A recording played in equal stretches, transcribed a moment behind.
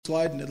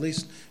Slide at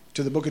least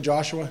to the book of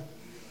Joshua?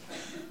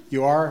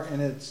 You are,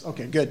 and it's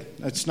okay, good.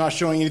 It's not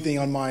showing anything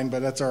on mine,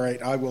 but that's all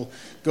right. I will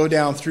go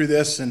down through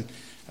this, and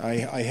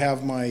I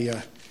have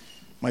my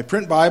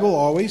print Bible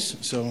always,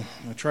 so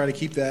I try to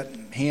keep that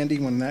handy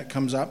when that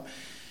comes up.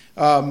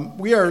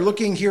 We are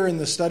looking here in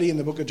the study in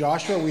the book of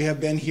Joshua. We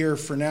have been here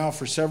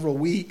for several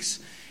weeks,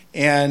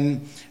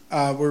 and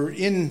we're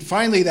in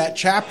finally that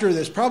chapter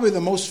that's probably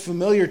the most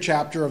familiar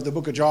chapter of the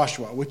book of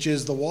Joshua, which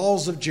is the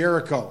walls of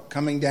Jericho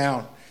coming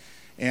down,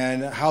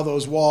 and how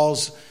those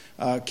walls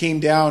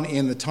came down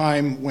in the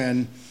time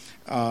when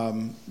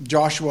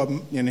Joshua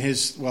and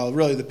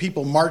the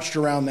people marched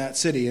around that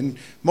city. And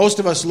most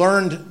of us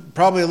learned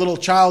probably a little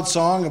child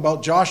song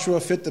about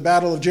Joshua fit the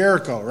battle of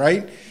Jericho,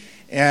 right?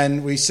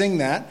 And we sing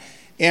that.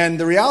 And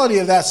the reality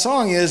of that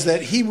song is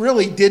that he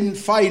really didn't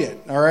fight it,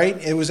 all right?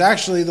 It was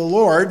actually the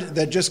Lord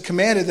that just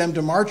commanded them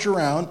to march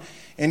around,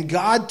 and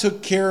God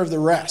took care of the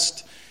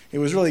rest. It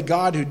was really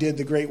God who did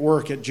the great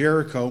work at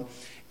Jericho.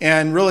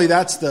 And really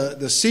that's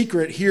the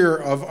secret here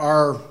of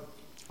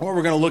what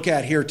we're going to look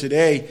at here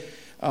today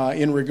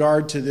in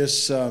regard to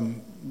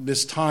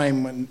this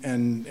time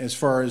and as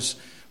far as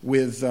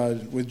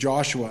with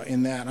Joshua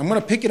in that. I'm going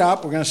to pick it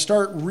up. We're going to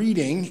start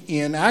reading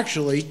in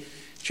actually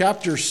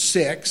chapter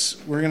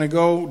 6. We're going to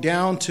go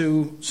down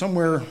to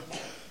somewhere,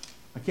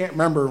 I can't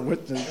remember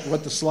what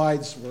the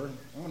slides were.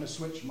 I'm going to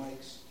switch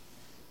mics.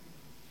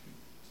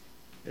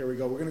 There we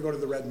go. We're going to go to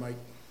the red mic.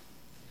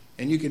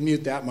 And you can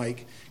mute that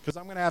mic, because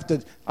I'm going to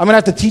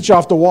have to teach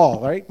off the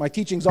wall, right? My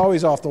teaching's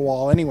always off the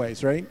wall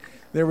anyways, right?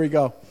 There we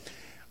go.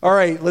 All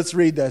right, let's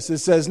read this. It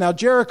says, "Now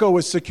Jericho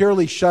was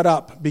securely shut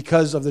up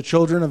because of the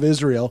children of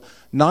Israel.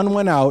 None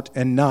went out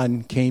and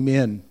none came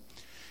in.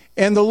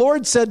 And the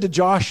Lord said to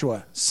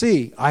Joshua,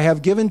 'See, I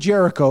have given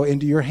Jericho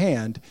into your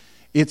hand,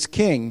 its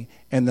king,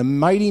 and the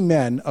mighty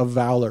men of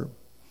valor.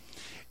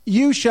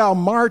 You shall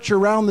march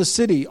around the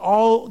city,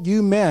 all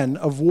you men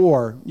of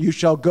war. You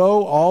shall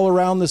go all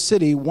around the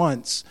city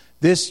once.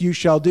 This you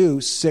shall do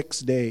 6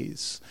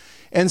 days.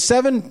 And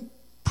 7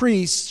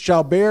 priests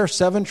shall bear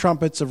 7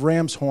 trumpets of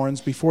ram's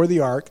horns before the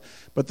ark.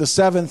 But the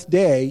 7th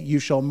day you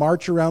shall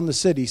march around the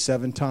city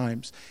 7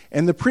 times.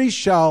 And the priests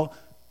shall..."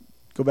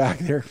 Go back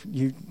there.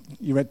 You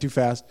went too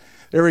fast.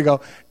 There we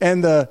go.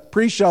 "And the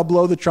priests shall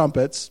blow the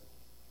trumpets.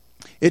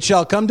 It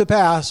shall come to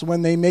pass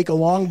when they make a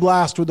long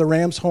blast with the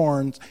ram's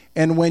horns,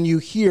 and when you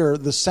hear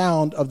the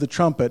sound of the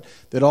trumpet,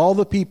 that all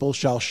the people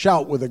shall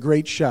shout with a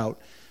great shout.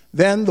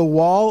 Then the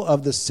wall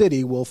of the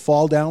city will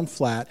fall down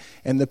flat,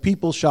 and the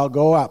people shall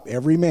go up,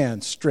 every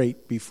man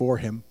straight before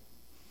him.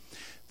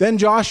 Then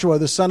Joshua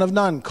the son of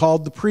Nun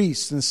called the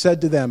priests and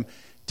said to them,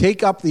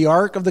 'Take up the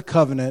ark of the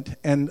covenant,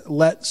 and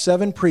let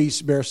 7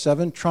 priests bear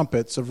 7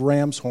 trumpets of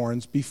ram's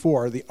horns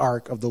before the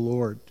ark of the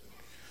Lord.'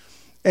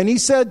 And he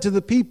said to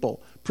the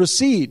people,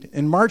 'Proceed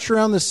and march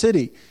around the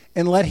city,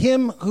 and let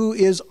him who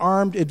is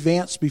armed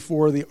advance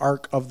before the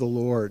ark of the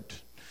Lord.'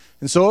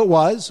 And so it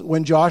was,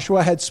 when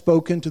Joshua had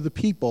spoken to the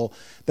people,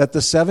 that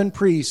the 7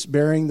 priests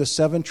bearing the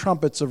 7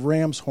 trumpets of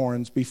ram's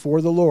horns before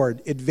the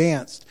Lord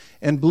advanced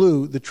and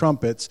blew the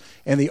trumpets,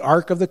 and the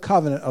ark of the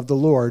covenant of the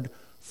Lord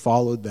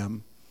followed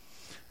them.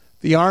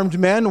 The armed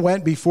men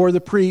went before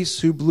the priests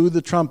who blew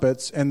the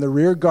trumpets, and the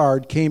rear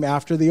guard came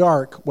after the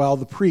ark, while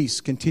the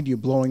priests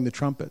continued blowing the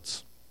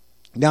trumpets.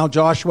 Now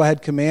Joshua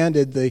had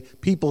commanded the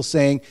people,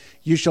 saying,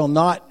 'You shall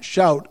not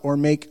shout or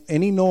make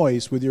any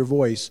noise with your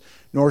voice,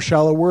 nor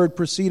shall a word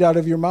proceed out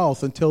of your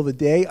mouth until the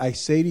day I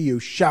say to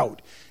you,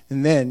 shout,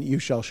 and then you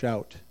shall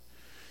shout.'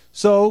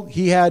 So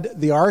he had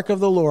the ark of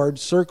the Lord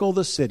circle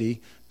the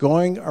city,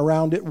 going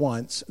around it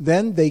once.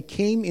 Then they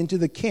came into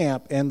the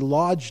camp and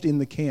lodged in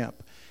the camp.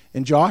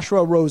 And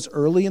Joshua rose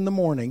early in the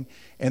morning,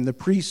 and the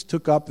priests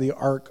took up the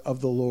ark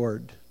of the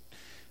Lord.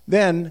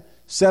 Then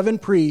 7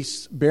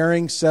 priests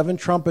bearing 7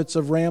 trumpets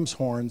of ram's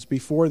horns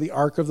before the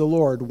ark of the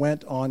Lord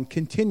went on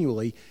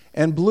continually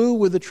and blew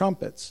with the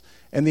trumpets.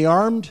 And the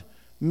armed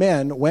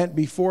men went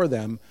before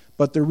them,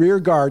 but the rear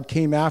guard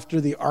came after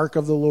the ark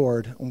of the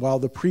Lord, while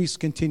the priests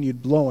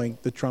continued blowing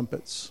the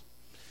trumpets.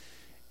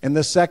 And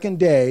the 2nd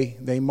day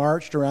they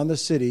marched around the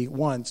city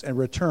once and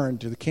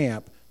returned to the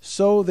camp.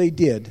 So they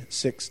did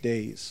 6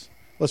 days."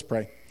 Let's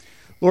pray.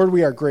 Lord,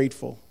 we are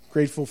grateful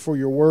for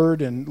your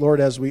word. And Lord,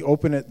 as we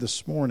open it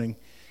this morning,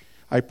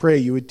 I pray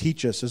you would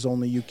teach us as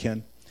only you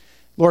can.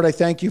 Lord, I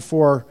thank you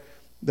for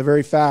the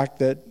very fact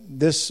that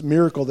this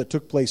miracle that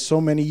took place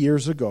so many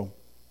years ago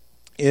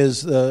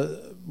is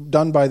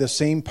done by the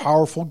same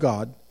powerful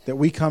God that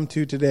we come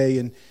to today,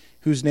 in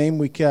whose name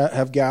we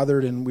have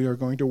gathered and we are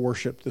going to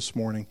worship this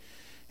morning.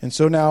 And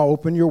so now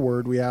open your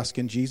word, we ask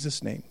in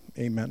Jesus' name.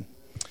 Amen.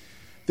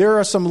 There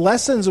are some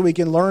lessons that we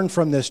can learn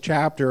from this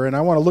chapter, and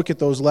I want to look at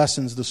those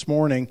lessons this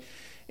morning.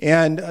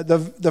 And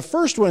the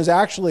first one is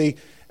actually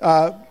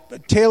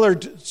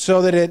tailored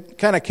so that it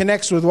kind of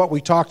connects with what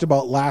we talked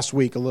about last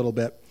week a little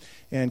bit.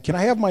 And can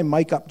I have my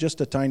mic up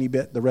just a tiny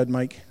bit, the red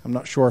mic? I'm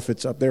not sure if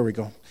it's up. There we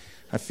go.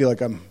 I feel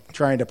like I'm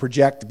trying to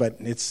project, but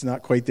it's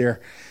not quite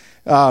there.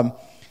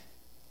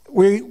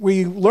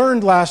 We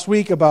learned last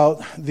week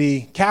about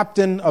the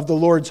captain of the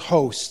Lord's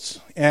hosts,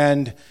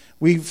 and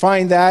we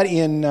find that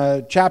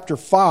in chapter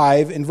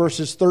 5 in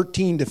verses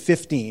 13 to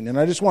 15. And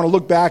I just want to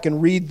look back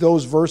and read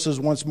those verses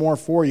once more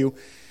for you.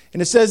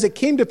 And it says, "It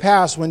came to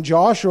pass when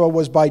Joshua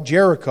was by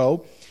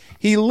Jericho,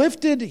 he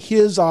lifted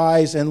his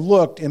eyes and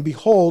looked, and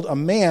behold, a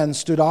man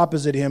stood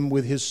opposite him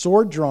with his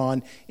sword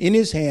drawn in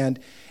his hand.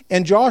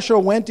 And Joshua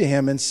went to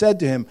him and said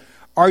to him,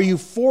 'Are you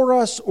for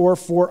us or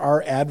for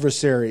our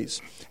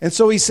adversaries?' And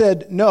so he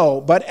said,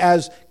 'No, but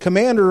as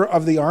commander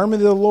of the army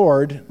of the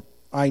Lord,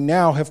 I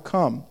now have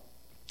come.'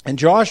 And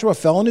Joshua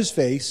fell on his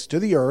face to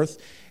the earth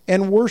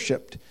and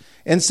worshipped,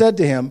 and said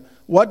to him,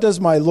 'What does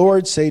my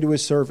Lord say to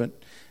his servant?'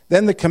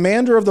 Then the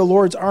commander of the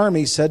Lord's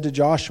army said to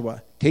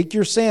Joshua, 'Take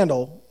your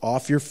sandal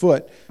off your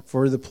foot,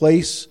 for the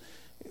place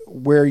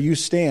where you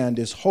stand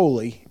is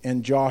holy.'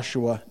 And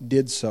Joshua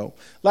did so."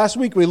 Last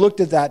week we looked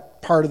at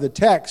that part of the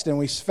text, and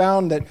we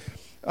found that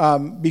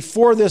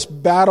before this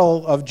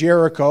battle of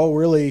Jericho,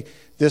 really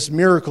this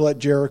miracle at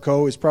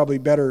Jericho is probably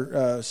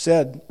better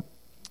said,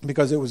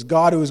 because it was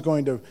God who was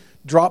going to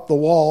drop the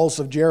walls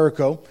of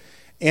Jericho,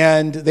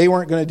 and they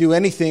weren't going to do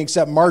anything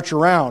except march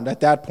around at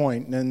that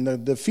point. And the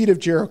defeat of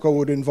Jericho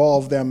would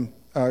involve them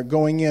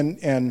going in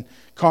and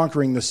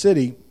conquering the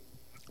city.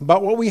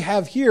 But what we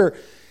have here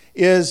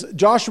is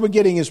Joshua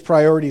getting his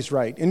priorities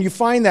right. And you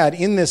find that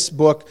in this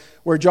book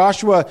where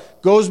Joshua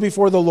goes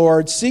before the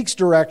Lord, seeks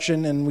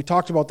direction, and we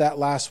talked about that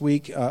last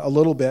week a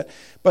little bit.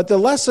 But the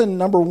lesson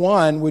number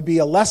one would be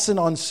a lesson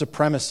on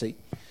supremacy.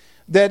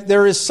 That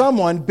there is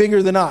someone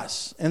bigger than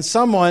us, and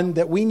someone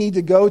that we need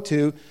to go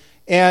to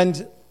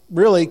and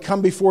really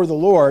come before the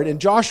Lord. And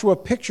Joshua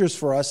pictures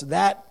for us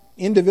that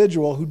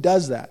individual who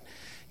does that.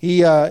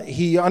 He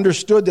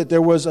understood that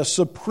there was a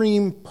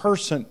supreme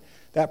person.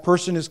 That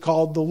person is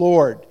called the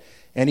Lord.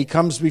 And he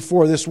comes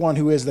before this one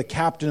who is the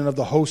captain of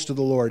the host of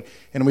the Lord.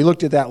 And we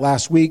looked at that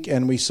last week,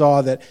 and we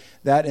saw that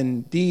that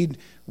indeed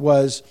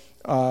was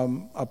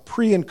a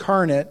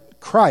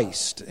pre-incarnate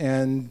Christ.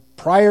 And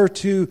prior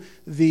to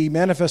the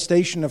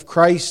manifestation of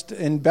Christ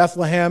in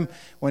Bethlehem,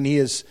 when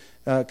he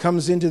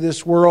comes into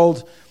this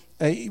world,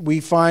 we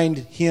find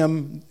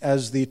him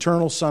as the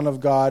eternal Son of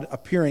God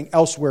appearing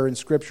elsewhere in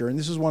Scripture. And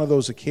this is one of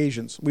those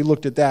occasions. We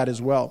looked at that as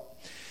well.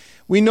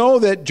 We know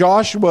that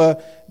Joshua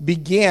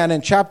began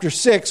in chapter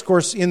 6, of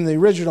course, in the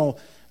original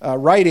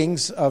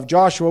writings of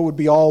Joshua would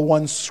be all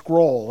one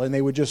scroll, and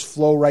they would just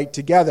flow right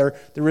together.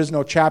 There is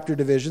no chapter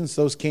divisions.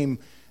 Those came,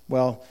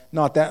 well,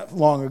 not that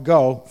long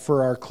ago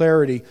for our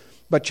clarity.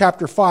 But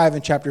chapter 5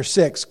 and chapter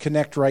 6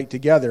 connect right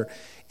together.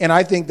 And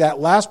I think that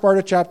last part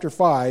of chapter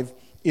 5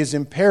 is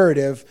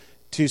imperative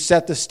to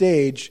set the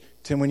stage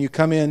to when you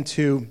come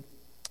into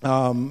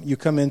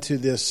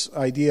this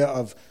idea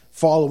of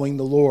following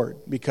the Lord,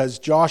 because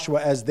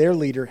Joshua, as their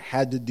leader,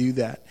 had to do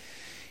that.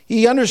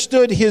 He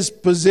understood his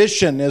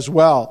position as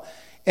well.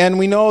 And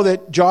we know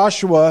that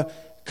Joshua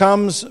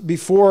comes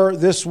before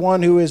this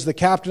one who is the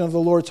captain of the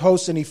Lord's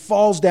host, and he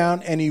falls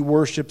down and he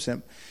worships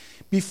him.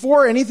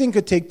 Before anything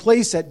could take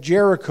place at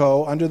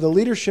Jericho, under the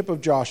leadership of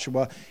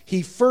Joshua,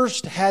 he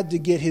first had to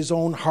get his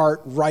own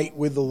heart right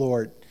with the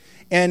Lord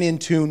and in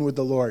tune with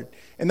the Lord.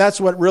 And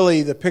that's what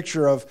really the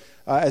picture of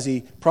as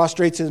he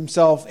prostrates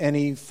himself and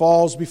he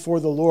falls before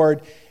the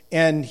Lord,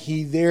 and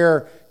he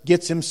there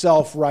gets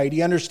himself right.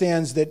 He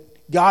understands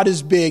that God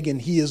is big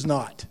and he is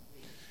not.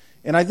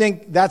 And I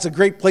think that's a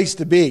great place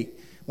to be,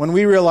 when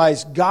we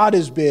realize God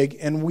is big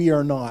and we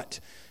are not.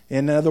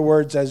 In other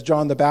words, as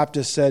John the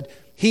Baptist said,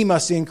 he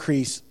must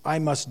increase, I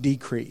must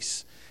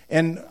decrease.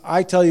 And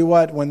I tell you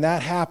what, when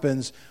that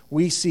happens,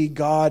 we see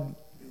God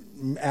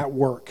at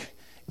work.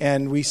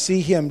 And we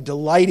see him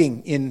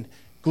delighting in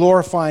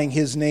glorifying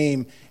his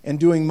name and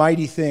doing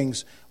mighty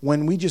things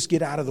when we just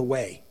get out of the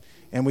way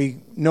and we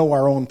know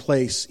our own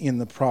place in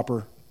the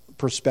proper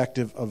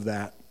perspective of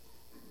that.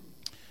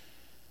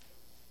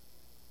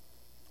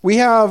 We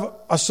have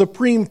a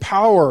supreme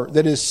power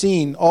that is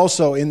seen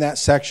also in that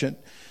section.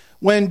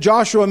 When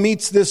Joshua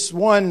meets this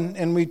one,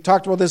 and we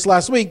talked about this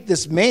last week,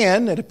 this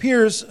man, it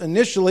appears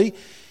initially,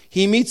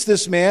 he meets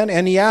this man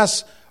and he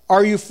asks,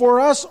 "Are you for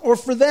us or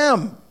for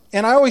them?"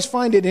 And I always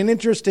find it an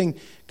interesting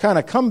kind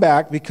of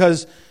comeback,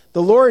 because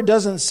the Lord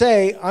doesn't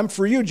say, "I'm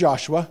for you,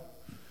 Joshua,"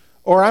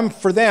 or "I'm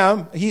for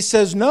them." He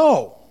says,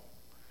 "No."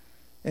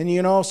 And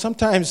you know,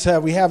 sometimes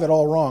we have it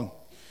all wrong.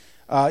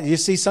 You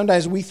see,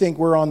 sometimes we think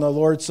we're on the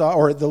Lord's side,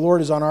 or the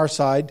Lord is on our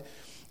side.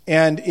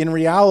 And in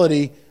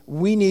reality,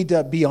 we need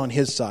to be on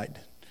his side.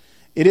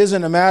 It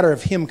isn't a matter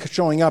of him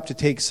showing up to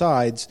take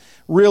sides.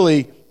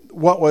 Really,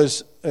 what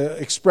was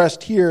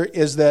expressed here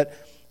is that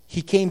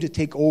he came to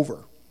take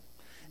over.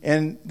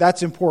 And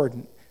that's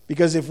important,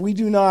 because if we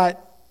get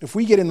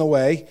in the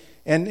way,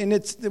 and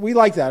we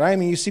like that. I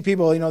mean, you see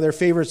people, their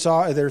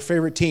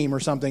favorite team or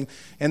something,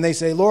 and they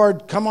say,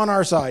 "Lord, come on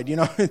our side,"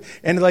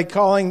 and like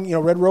calling,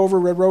 Red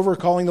Rover,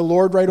 calling the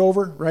Lord right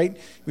over, right?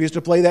 We used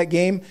to play that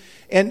game,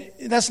 and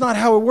that's not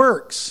how it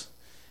works.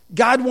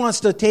 God wants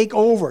to take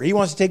over. He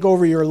wants to take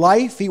over your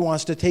life. He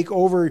wants to take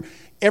over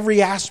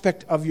every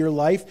aspect of your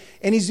life,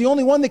 and he's the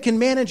only one that can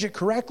manage it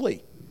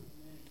correctly.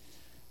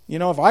 You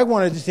know, if I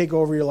wanted to take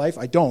over your life,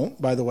 I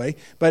don't, by the way,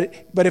 but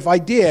if I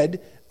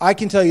did, I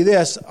can tell you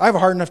this, I have a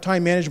hard enough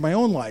time managing my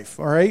own life,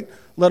 all right,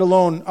 let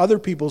alone other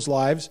people's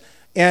lives,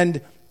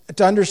 and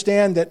to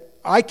understand that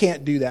I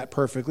can't do that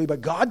perfectly,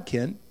 but God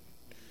can.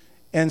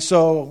 And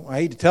so, I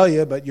hate to tell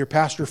you, but your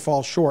pastor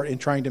falls short in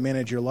trying to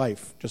manage your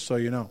life, just so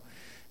you know.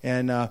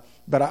 And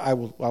but I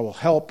will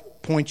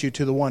help point you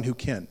to the one who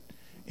can.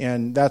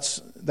 And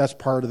that's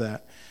part of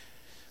that.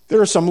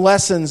 There are some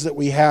lessons that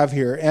we have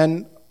here,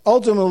 and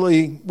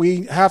ultimately,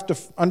 we have to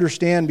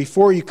understand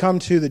before you come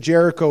to the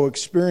Jericho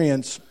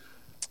experience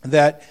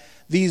that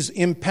these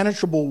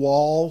impenetrable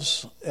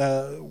walls,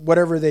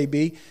 whatever they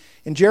be,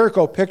 and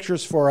Jericho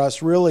pictures for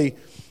us really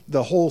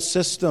the whole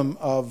system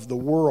of the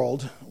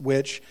world,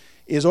 which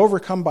is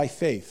overcome by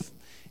faith.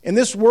 And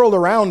this world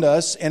around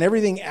us and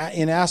everything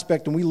in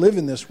aspect, and we live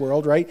in this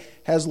world, right,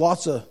 has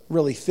lots of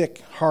really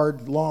thick,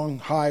 hard, long,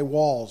 high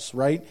walls,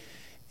 right,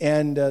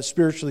 and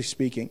spiritually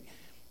speaking.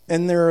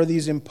 And there are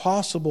these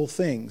impossible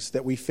things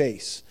that we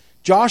face.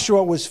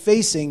 Joshua was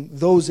facing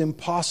those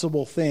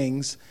impossible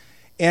things,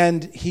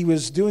 and he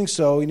was doing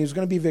so, and he was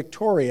going to be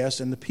victorious,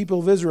 and the people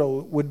of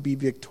Israel would be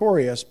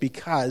victorious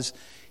because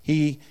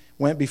he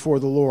went before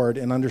the Lord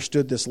and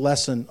understood this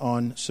lesson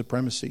on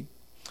supremacy.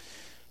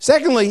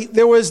 Secondly,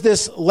 there was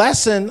this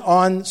lesson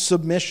on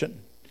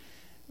submission.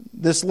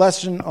 This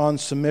lesson on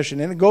submission.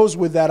 And it goes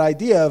with that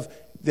idea of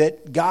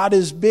that God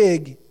is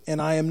big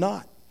and I am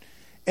not.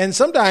 And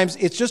sometimes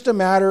it's just a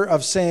matter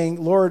of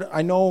saying, Lord,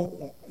 I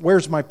know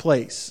where's my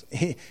place.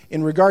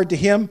 In regard to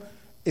him,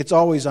 it's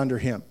always under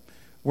him.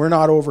 We're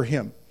not over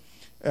him.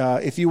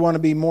 If you want to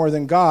be more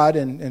than God,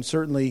 and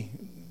certainly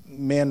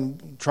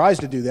man tries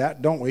to do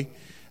that, don't we?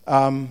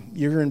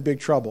 You're in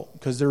big trouble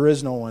because there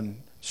is no one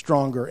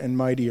stronger and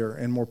mightier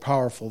and more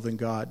powerful than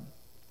God.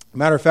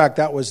 Matter of fact,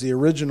 that was the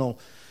original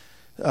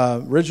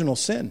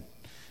sin,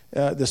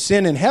 the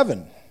sin in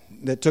heaven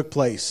that took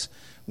place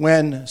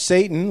when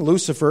Satan,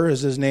 Lucifer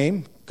is his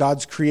name,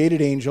 God's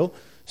created angel,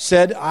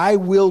 said, I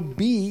will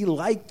be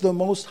like the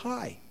Most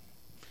High.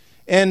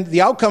 And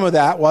the outcome of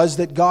that was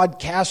that God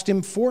cast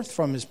him forth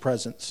from his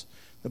presence.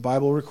 The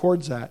Bible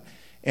records that.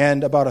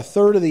 And about a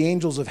third of the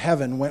angels of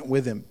heaven went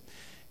with him.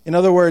 In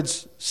other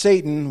words,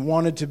 Satan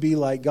wanted to be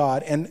like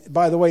God. And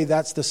by the way,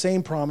 that's the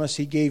same promise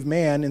he gave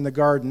man in the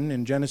garden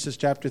in Genesis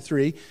chapter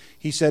 3.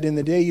 He said, in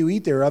the day you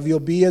eat thereof, you'll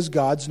be as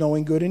gods,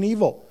 knowing good and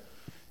evil.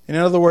 In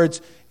other words,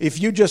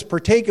 if you just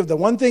partake of the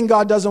one thing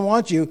God doesn't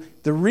want you,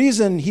 the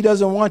reason he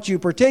doesn't want you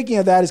partaking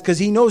of that is because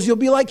he knows you'll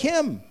be like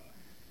him.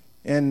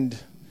 And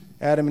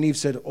Adam and Eve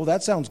said, oh,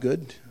 that sounds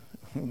good.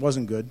 It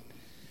wasn't good.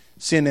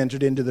 Sin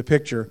entered into the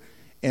picture,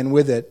 and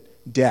with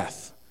it,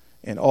 death.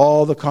 And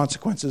all the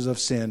consequences of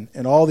sin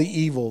and all the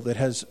evil that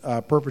has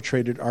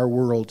perpetrated our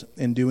world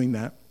in doing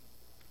that.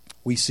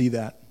 We see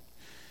that.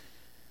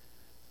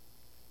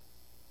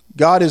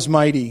 God is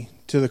mighty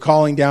to the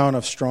calling down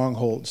of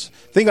strongholds.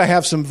 I think I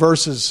have some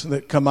verses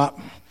that come up,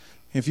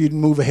 if you'd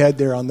move ahead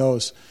there on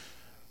those.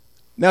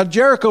 Now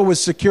Jericho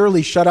was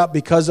securely shut up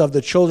because of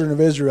the children of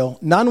Israel.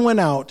 None went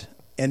out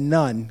and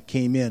none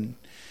came in.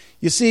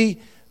 You see,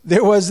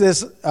 there was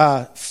this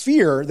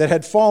fear that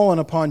had fallen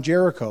upon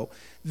Jericho.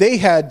 They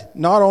had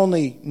not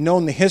only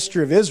known the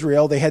history of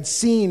Israel, they had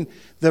seen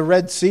the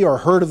Red Sea or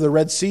heard of the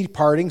Red Sea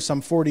parting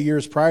some 40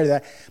 years prior to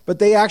that, but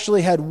they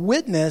actually had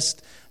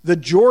witnessed the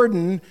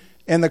Jordan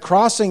and the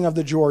crossing of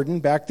the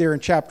Jordan back there in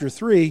chapter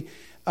 3,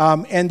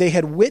 and they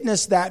had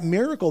witnessed that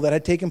miracle that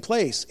had taken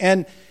place.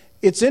 And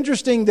it's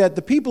interesting that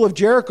the people of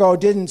Jericho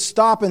didn't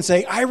stop and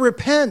say, I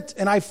repent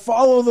and I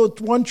follow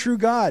the one true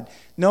God.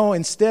 No,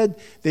 instead,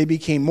 they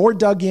became more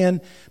dug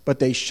in, but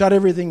they shut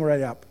everything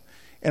right up.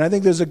 And I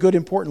think there's a good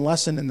important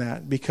lesson in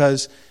that,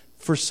 because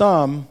for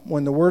some,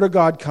 when the word of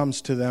God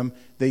comes to them,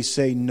 they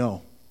say,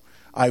 no,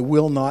 I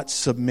will not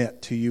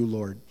submit to you,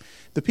 Lord.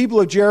 The people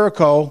of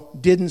Jericho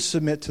didn't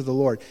submit to the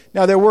Lord.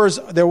 Now, there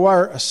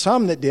were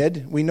some that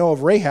did. We know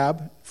of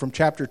Rahab from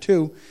chapter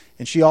 2,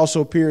 and she also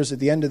appears at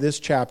the end of this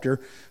chapter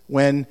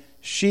when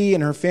she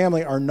and her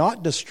family are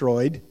not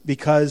destroyed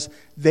because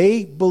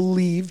they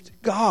believed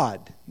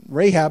God.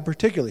 Rahab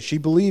particularly, she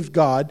believed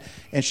God,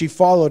 and she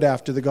followed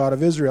after the God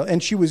of Israel.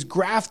 And she was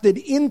grafted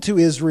into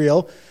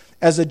Israel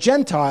as a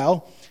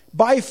Gentile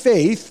by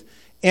faith,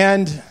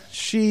 and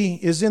she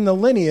is in the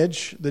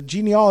lineage, the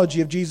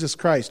genealogy of Jesus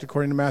Christ,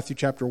 according to Matthew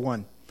chapter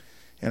 1.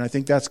 And I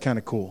think that's kind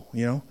of cool,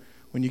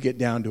 when you get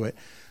down to it.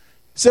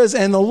 It says,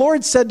 and the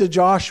Lord said to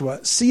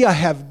Joshua, see, I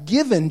have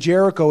given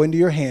Jericho into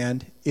your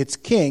hand, its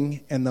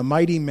king, and the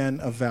mighty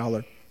men of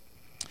valor.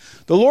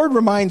 The Lord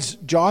reminds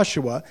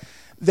Joshua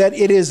that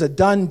it is a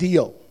done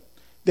deal,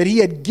 that he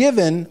had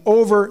given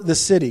over the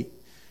city.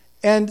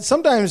 And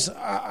sometimes,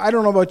 I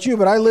don't know about you,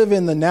 but I live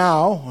in the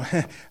now.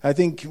 I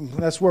think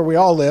that's where we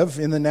all live,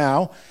 in the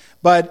now.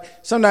 But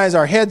sometimes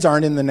our heads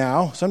aren't in the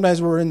now. Sometimes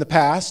we're in the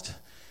past.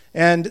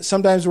 And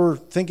sometimes we're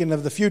thinking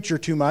of the future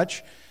too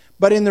much.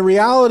 But in the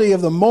reality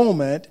of the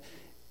moment,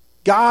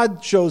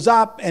 God shows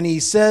up and he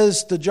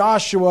says to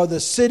Joshua, the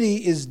city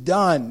is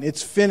done.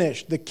 It's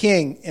finished. The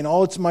king and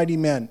all its mighty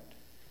men.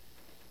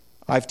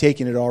 I've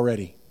taken it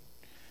already.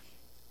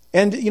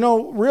 And,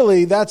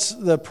 really, that's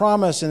the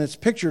promise, and it's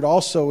pictured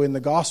also in the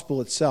gospel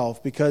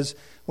itself, because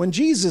when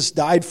Jesus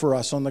died for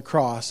us on the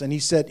cross and he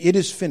said, it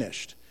is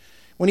finished,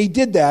 when he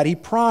did that, he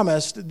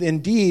promised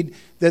indeed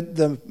that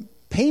the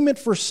payment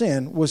for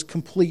sin was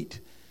complete.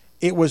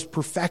 It was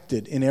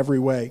perfected in every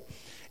way.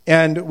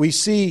 And we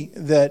see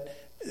that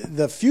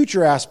the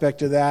future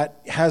aspect of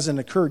that hasn't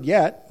occurred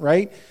yet,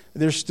 right?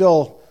 There's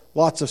still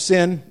lots of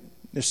sin.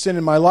 There's sin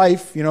in my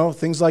life,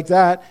 things like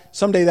that.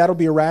 Someday that'll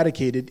be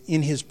eradicated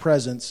in his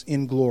presence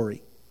in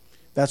glory.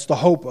 That's the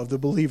hope of the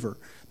believer.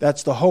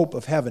 That's the hope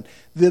of heaven.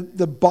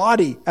 The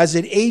body, as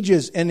it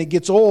ages and it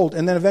gets old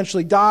and then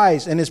eventually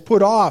dies and is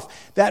put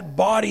off, that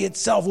body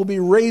itself will be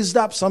raised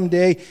up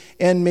someday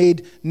and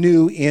made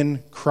new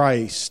in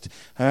Christ.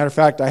 As a matter of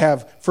fact, I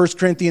have 1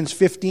 Corinthians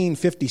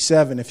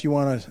 15:57, if you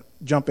want to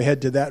jump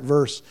ahead to that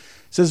verse. It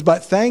says,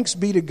 but thanks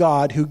be to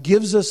God who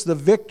gives us the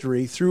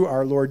victory through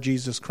our Lord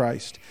Jesus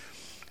Christ.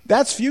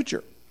 That's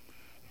future.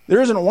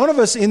 There isn't one of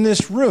us in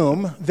this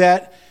room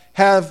that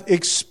have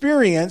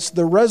experienced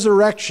the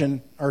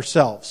resurrection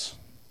ourselves.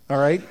 All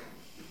right?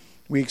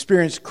 We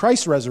experienced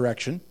Christ's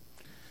resurrection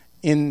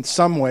in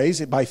some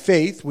ways. By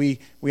faith, we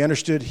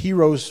understood he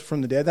rose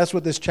from the dead. That's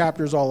what this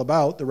chapter is all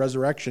about, the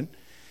resurrection.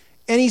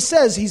 And he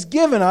says he's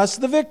given us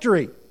the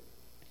victory.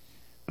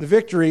 The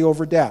victory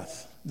over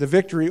death. The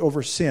victory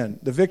over sin.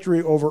 The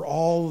victory over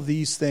all of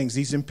these things,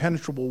 these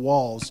impenetrable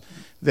walls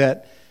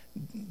that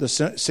the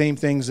same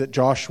things that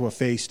Joshua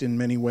faced in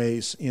many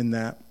ways in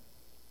that.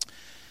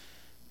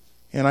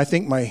 And I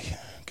think my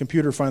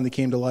computer finally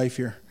came to life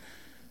here.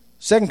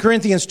 2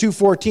 Corinthians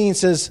 2:14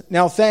 says,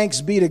 now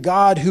thanks be to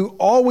God who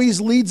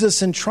always leads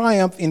us in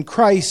triumph in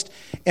Christ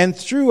and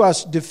through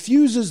us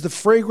diffuses the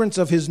fragrance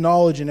of his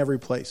knowledge in every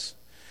place.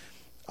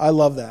 I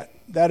love that.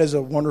 That is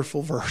a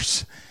wonderful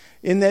verse.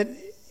 In that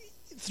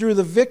through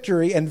the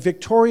victory and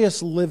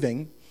victorious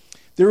living,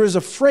 there is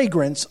a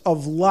fragrance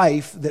of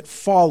life that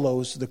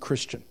follows the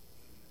Christian.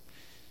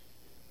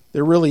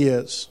 There really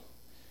is.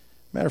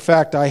 Matter of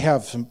fact, I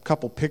have a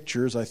couple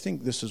pictures. I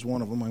think this is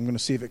one of them. I'm going to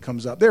see if it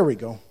comes up. There we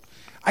go.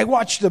 I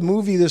watched a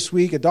movie this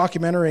week, a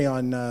documentary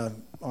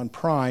on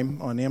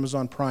Prime, on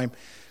Amazon Prime,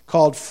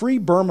 called Free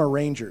Burma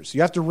Rangers.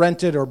 You have to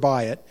rent it or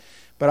buy it.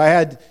 But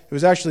it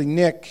was actually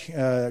Nick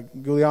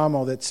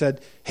Guglielmo that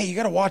said, hey, you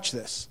got to watch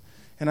this.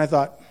 And I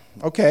thought,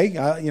 okay,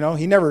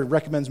 he never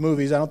recommends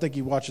movies. I don't think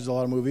he watches a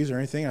lot of movies or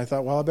anything. I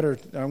thought, well, I'm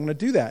going to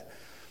do that.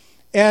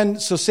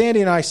 And so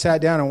Sandy and I sat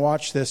down and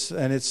watched this,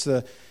 and it's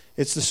the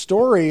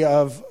story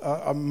of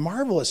a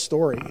marvelous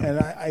story. And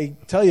I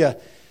tell you,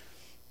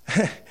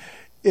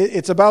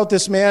 it's about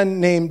this man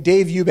named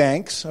Dave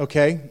Eubanks,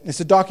 okay? It's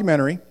a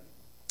documentary.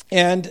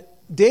 And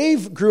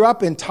Dave grew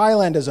up in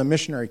Thailand as a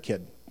missionary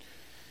kid.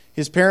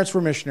 His parents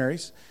were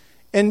missionaries.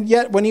 And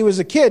yet, when he was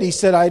a kid, he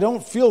said, I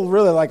don't feel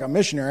really like a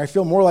missionary. I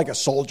feel more like a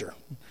soldier.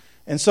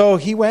 And so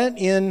he went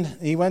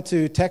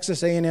to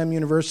Texas A&M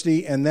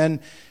University, and then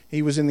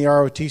he was in the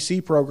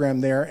ROTC program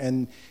there,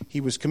 and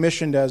he was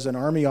commissioned as an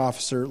Army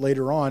officer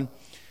later on.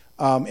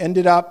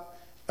 Ended up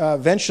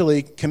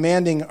eventually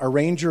commanding a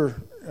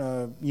Ranger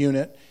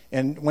unit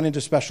and went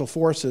into Special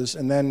Forces,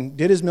 and then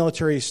did his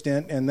military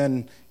stint, and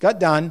then got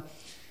done.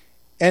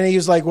 And he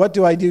was like, what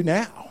do I do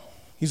now?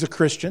 He's a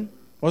Christian,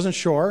 wasn't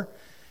sure.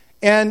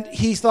 And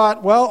he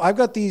thought, well, I've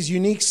got these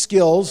unique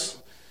skills.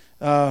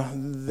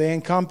 They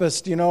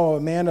encompassed, a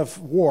man of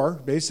war,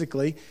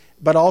 basically,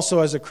 but also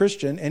as a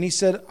Christian. And he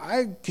said,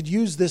 I could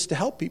use this to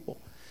help people.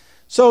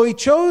 So he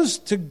chose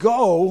to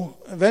go,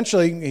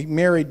 eventually, he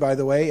married, by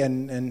the way,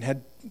 and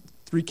had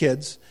 3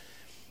 kids.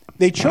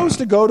 They chose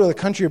to go to the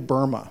country of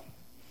Burma.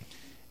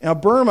 Now,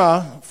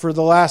 Burma, for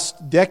the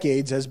last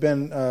decades, has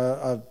been,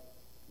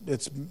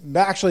 it's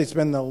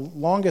been the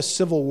longest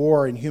civil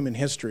war in human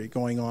history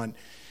going on.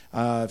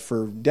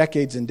 For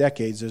decades and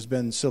decades, there's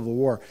been civil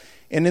war.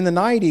 And in the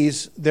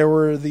 90s, there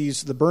were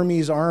the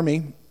Burmese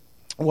army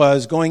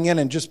was going in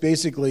and just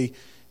basically,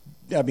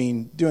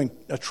 doing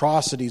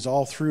atrocities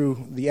all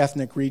through the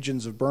ethnic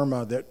regions of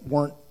Burma that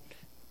weren't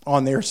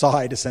on their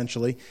side,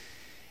 essentially.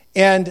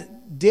 And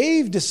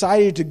Dave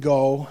decided to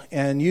go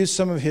and use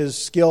some of his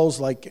skills,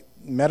 like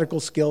medical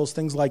skills,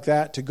 things like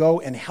that, to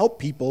go and help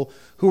people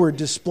who were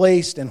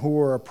displaced and who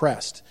were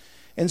oppressed.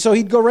 And so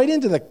he'd go right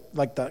into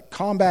the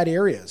combat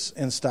areas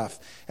and stuff.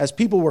 As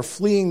people were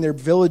fleeing their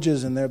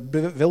villages and their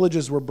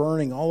villages were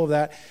burning, all of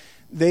that,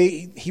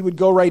 he would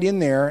go right in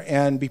there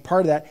and be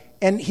part of that.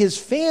 And his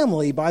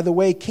family, by the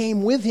way,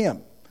 came with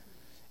him.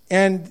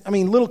 And,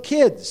 little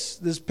kids.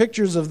 There's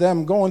pictures of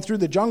them going through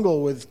the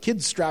jungle with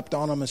kids strapped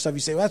on them and stuff. You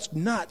say, well, that's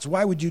nuts.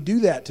 Why would you do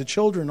that to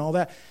children and all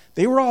that?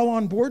 They were all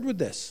on board with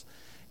this.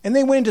 And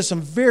they went into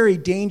some very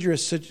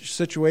dangerous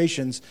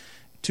situations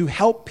to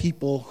help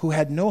people who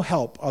had no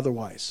help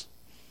otherwise.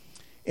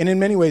 And in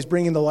many ways,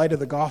 bringing the light of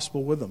the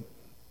gospel with them.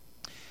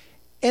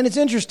 And it's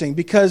interesting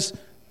because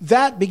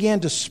that began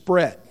to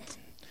spread.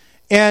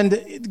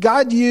 And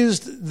God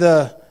used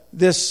the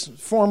this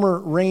former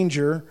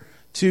ranger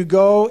to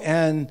go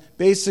and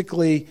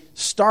basically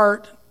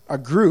start a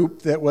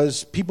group that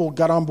was, people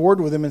got on board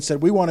with him and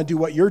said, we want to do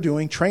what you're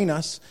doing, train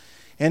us.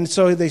 And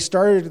so they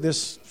started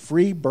this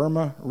Free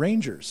Burma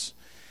Rangers.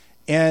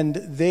 And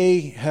they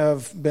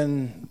have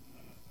been,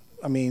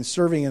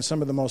 serving in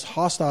some of the most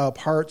hostile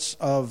parts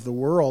of the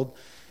world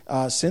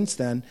since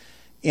then,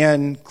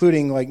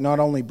 including like not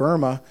only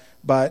Burma,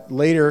 but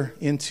later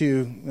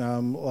into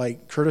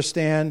like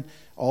Kurdistan,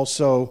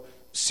 also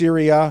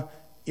Syria,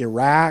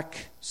 Iraq,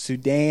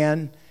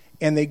 Sudan.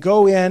 And they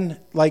go in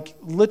like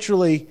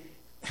literally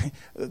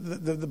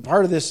the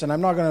part of this, and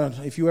I'm not going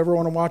to, if you ever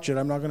want to watch it,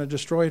 I'm not going to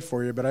destroy it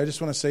for you, but I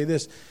just want to say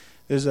this.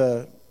 There's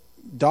a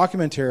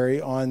documentary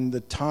on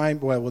the time,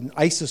 when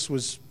ISIS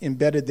was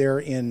embedded there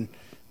in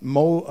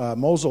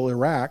Mosul,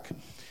 Iraq,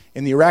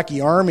 and the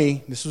Iraqi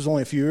army, this was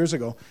only a few years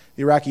ago,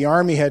 the Iraqi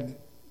army had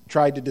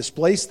tried to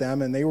displace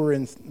them, and they were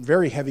in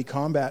very heavy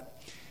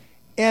combat.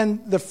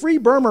 And the Free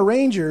Burma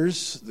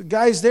Rangers, the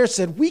guys there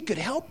said, we could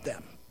help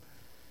them.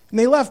 And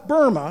they left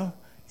Burma,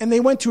 and they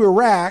went to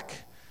Iraq,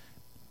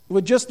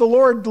 with just the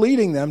Lord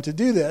leading them to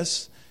do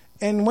this,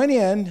 and went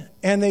in,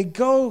 and they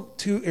go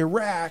to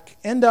Iraq,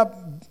 end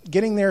up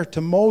getting there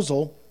to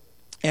Mosul,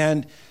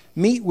 and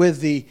meet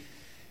with the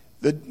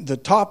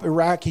top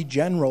Iraqi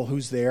general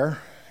who's there.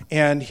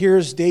 And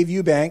here's Dave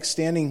Eubanks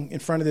standing in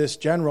front of this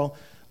general,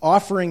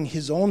 offering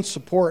his own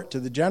support to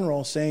the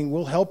general, saying,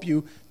 we'll help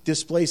you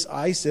displace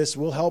ISIS,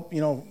 we'll help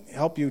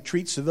you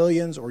treat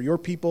civilians or your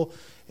people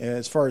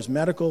as far as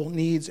medical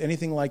needs,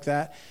 anything like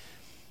that.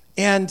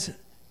 And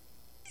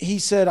he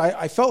said,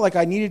 I felt like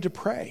I needed to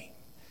pray.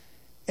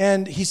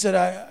 And he said,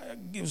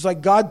 it was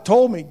like God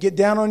told me, get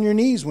down on your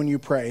knees when you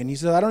pray. And he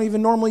said, I don't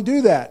even normally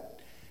do that.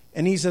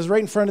 And he says,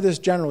 right in front of this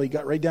general, he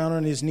got right down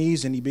on his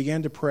knees and he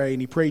began to pray,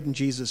 and he prayed in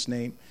Jesus'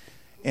 name.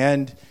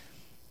 And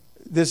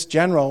this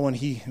general,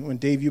 when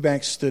Dave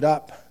Eubanks stood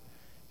up,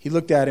 he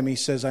looked at him, he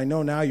says, I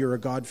know now you're a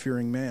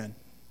God-fearing man,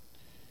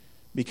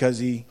 because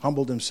he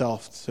humbled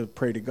himself to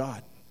pray to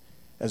God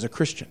as a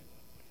Christian.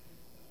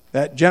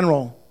 That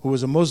general, who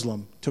was a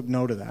Muslim, took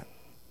note of that.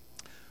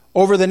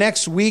 Over the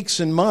next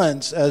weeks and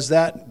months, as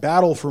that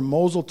battle for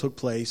Mosul took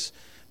place,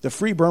 the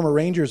Free Burma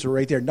Rangers were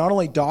right there, not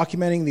only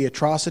documenting the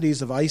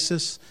atrocities of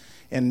ISIS,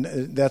 and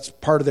that's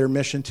part of their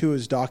mission too,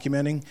 is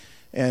documenting,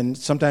 and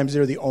sometimes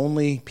they're the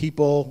only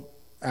people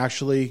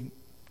actually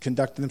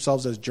conducting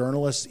themselves as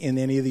journalists in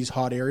any of these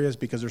hot areas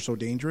because they're so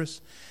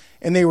dangerous.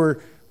 And they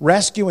were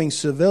rescuing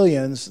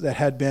civilians that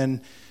had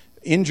been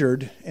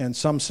injured, and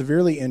some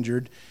severely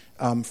injured,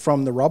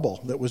 from the rubble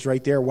that was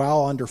right there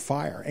while under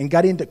fire, and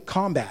got into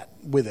combat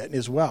with it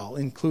as well,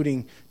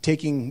 including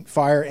taking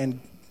fire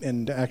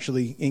and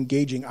actually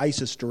engaging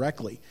ISIS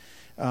directly,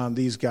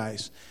 these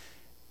guys,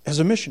 as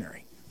a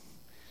missionary.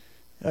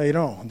 It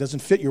doesn't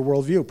fit your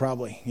worldview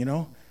probably,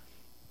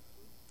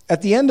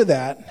 At the end of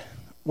that,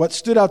 what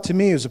stood out to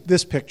me is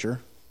this picture,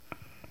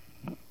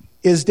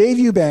 is Dave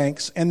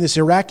Eubanks and this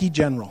Iraqi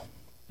general.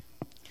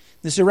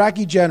 This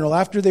Iraqi general,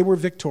 after they were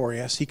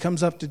victorious, he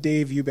comes up to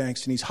Dave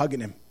Eubanks and he's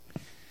hugging him.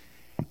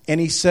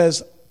 And he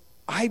says,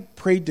 I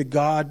prayed to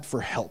God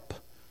for help,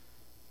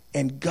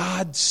 and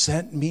God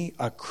sent me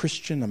a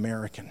Christian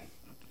American. And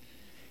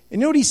you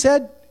know what he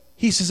said?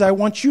 He says, I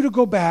want you to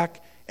go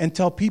back and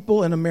tell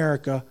people in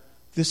America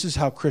this is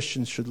how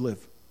Christians should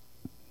live.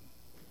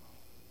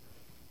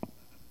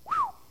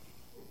 Whew.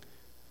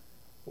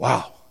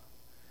 Wow.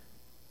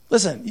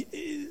 Listen,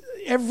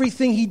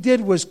 everything he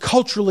did was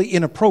culturally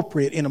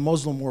inappropriate in a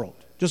Muslim world,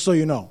 just so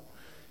you know.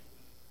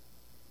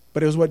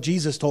 But it was what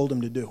Jesus told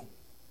him to do.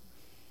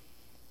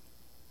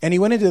 And he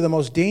went into the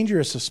most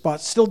dangerous of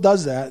spots, still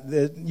does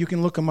that. You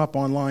can look him up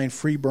online,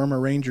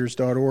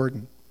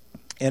 freeburmarangers.org,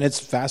 and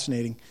it's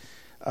fascinating.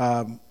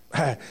 And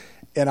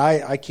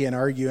I can't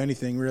argue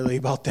anything really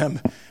about them.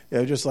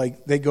 Just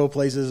like they go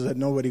places that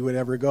nobody would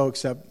ever go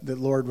except the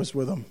Lord was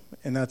with them.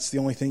 And that's the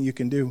only thing you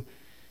can do.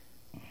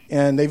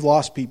 And they've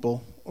lost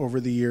people over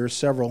the years,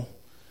 several,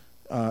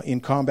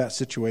 in combat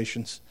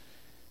situations.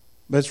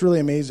 But it's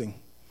really amazing.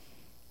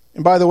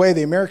 And by the way,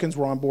 the Americans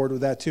were on board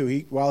with that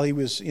too. While he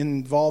was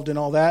involved in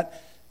all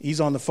that, he's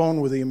on the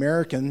phone with the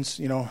Americans,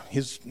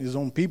 his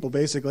own people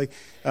basically,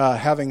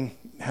 having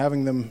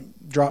them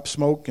drop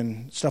smoke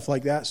and stuff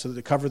like that so that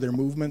to cover their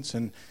movements.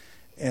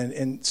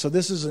 And so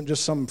this isn't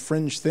just some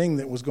fringe thing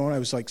that was going on. I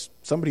was like,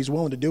 somebody's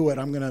willing to do it,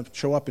 I'm going to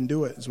show up and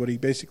do it, is what he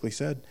basically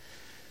said.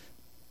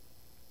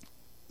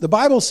 The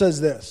Bible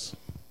says this,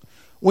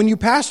 when you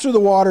pass through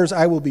the waters,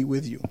 I will be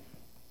with you.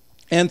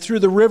 And through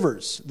the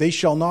rivers, they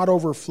shall not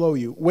overflow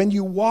you. When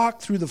you walk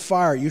through the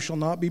fire, you shall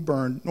not be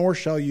burned, nor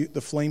shall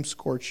the flame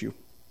scorch you.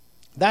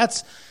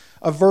 That's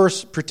a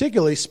verse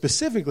particularly,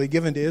 specifically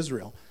given to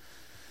Israel.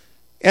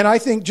 And I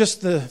think just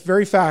the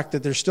very fact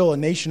that there's still a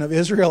nation of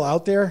Israel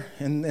out there,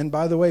 and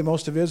by the way,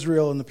 most of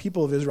Israel and the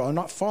people of Israel are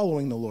not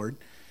following the Lord.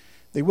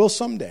 They will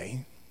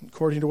someday,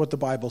 according to what the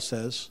Bible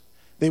says.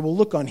 They will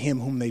look on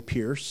him whom they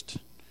pierced.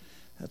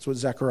 That's what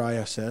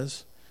Zechariah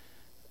says.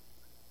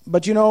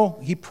 But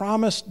he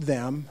promised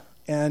them,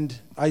 and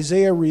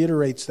Isaiah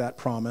reiterates that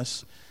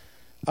promise,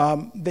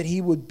 that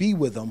he would be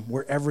with them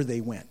wherever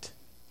they went.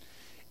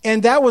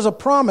 And that was a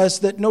promise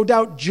that no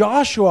doubt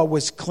Joshua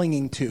was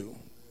clinging to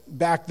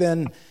back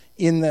then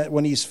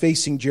when he's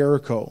facing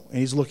Jericho and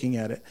he's looking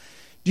at it.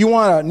 Do you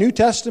want a New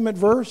Testament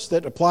verse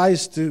that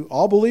applies to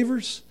all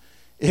believers?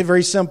 It's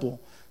very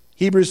simple.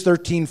 Hebrews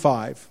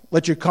 13:5.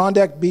 Let your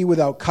conduct be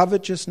without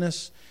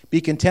covetousness. Be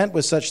content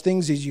with such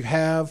things as you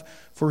have,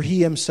 for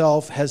he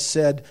himself has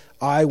said,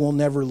 I will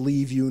never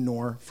leave you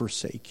nor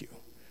forsake you.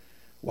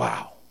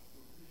 Wow.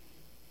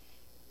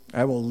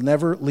 I will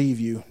never leave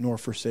you nor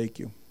forsake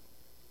you.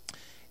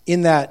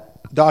 In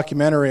that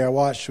documentary I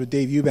watched with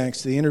Dave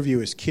Eubanks, they interview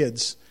his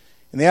kids,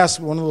 and they asked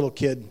one little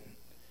kid,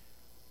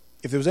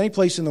 if there was any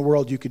place in the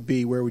world you could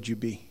be, where would you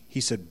be? He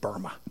said,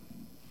 Burma.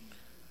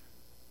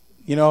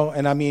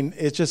 And I mean,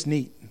 it's just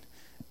neat.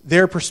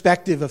 Their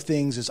perspective of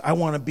things is, I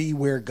want to be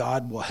where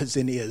God was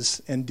and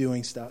is and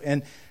doing stuff.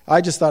 And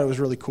I just thought it was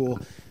really cool.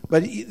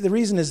 But the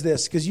reason is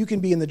this, because you can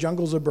be in the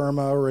jungles of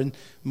Burma or in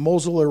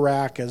Mosul,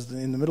 Iraq, as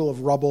in the middle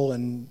of rubble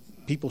and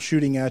people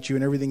shooting at you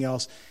and everything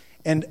else.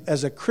 And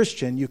as a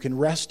Christian, you can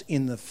rest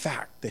in the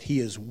fact that he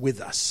is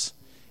with us.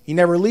 He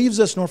never leaves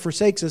us nor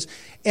forsakes us.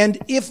 And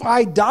if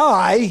I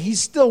die,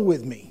 he's still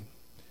with me.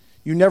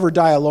 You never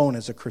die alone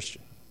as a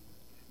Christian.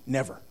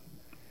 Never.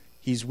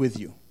 He's with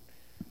you.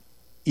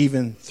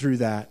 Even through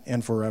that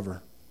and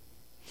forever.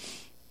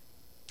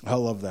 I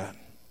love that.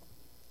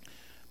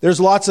 There's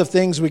lots of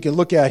things we can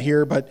look at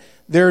here, but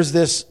there's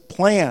this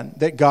plan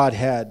that God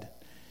had.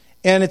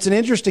 And it's an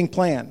interesting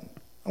plan.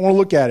 I want to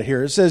look at it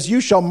here. It says, you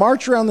shall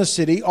march around the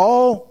city,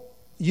 all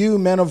you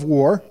men of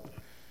war.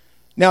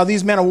 Now,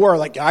 these men of war are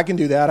like, I can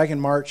do that. I can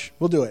march.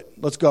 We'll do it.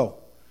 Let's go.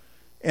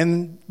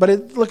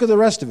 But look at the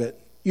rest of it.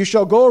 You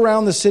shall go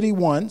around the city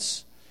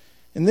once,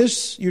 and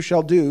this you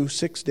shall do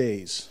 6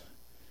 days.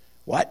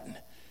 What?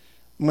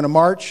 I'm going to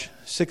march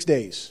 6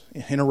 days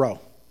in a row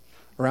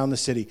around the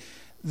city.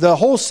 The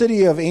whole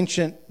city of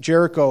ancient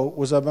Jericho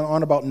was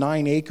on about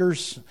 9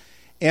 acres,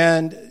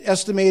 and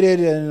estimated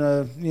in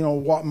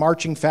a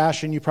marching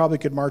fashion, you probably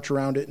could march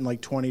around it in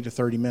like 20 to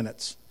 30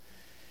 minutes.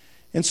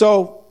 And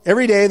so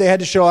every day they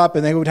had to show up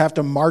and they would have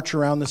to march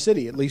around the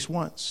city at least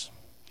once.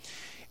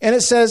 And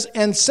it says,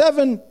 and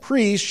 7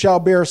 priests shall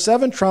bear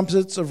 7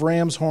 trumpets of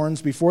ram's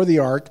horns before the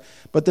ark,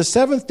 but the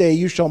 7th day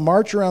you shall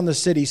march around the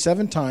city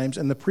 7 times,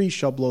 and the priests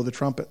shall blow the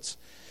trumpets.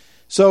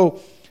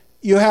 So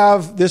you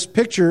have this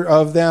picture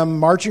of them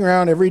marching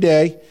around every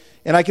day,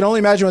 and I can only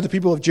imagine what the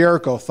people of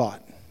Jericho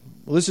thought.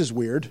 Well, this is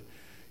weird.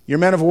 Your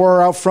men of war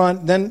are out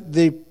front, then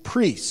the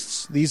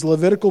priests, these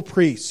Levitical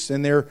priests,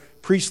 and their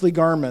priestly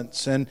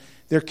garments, and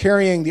they're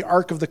carrying the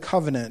Ark of the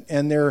Covenant,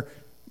 and they're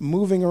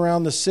moving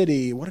around the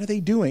city. What are they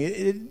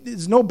doing?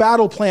 There's no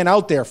battle plan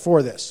out there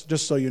for this,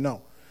 just so you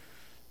know.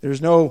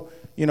 There's no,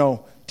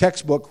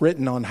 textbook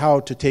written on how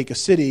to take a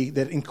city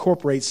that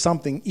incorporates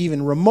something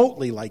even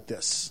remotely like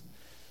this,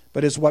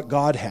 but it's what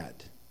God had.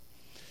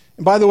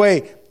 And by the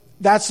way,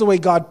 that's the way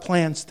God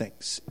plans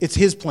things. It's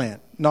his plan,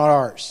 not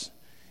ours.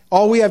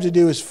 All we have to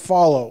do is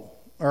follow,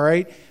 all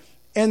right?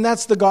 And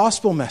that's the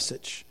gospel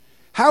message.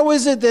 How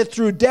is it that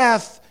through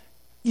death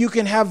you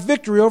can have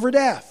victory over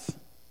death?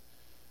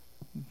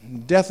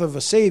 Death of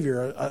a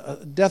Savior,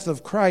 a death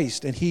of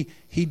Christ. And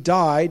he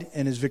died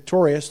and is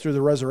victorious through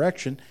the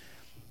resurrection,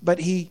 but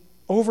he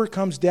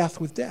overcomes death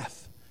with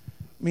death.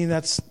 I mean,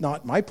 that's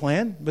not my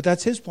plan, but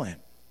that's his plan.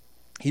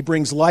 He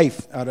brings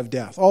life out of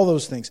death, all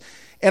those things.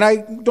 And I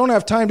don't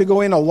have time to go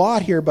in a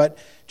lot here, but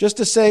just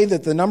to say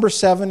that the number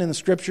 7 in the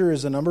Scripture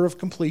is a number of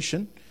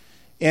completion,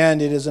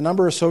 and it is a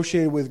number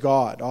associated with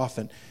God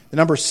often. The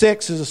number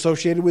 6 is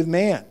associated with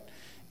man,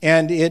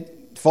 and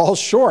it falls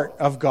short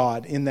of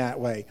God in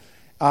that way.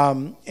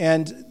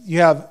 And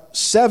you have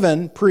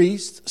 7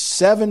 priests,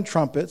 7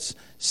 trumpets,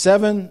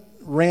 7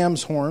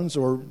 ram's horns,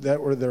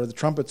 they're the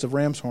trumpets of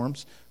ram's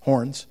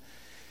horns.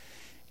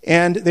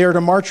 And they are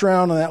to march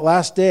around on that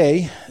last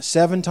day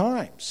 7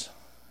 times.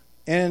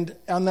 And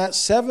on that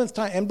 7th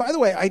time, and by the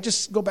way, I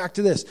just go back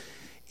to this.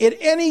 At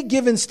any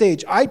given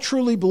stage, I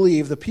truly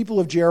believe the people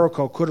of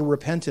Jericho could have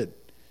repented.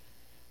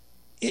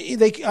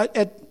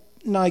 At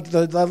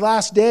the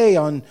last day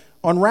on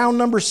round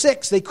number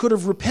 6, they could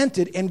have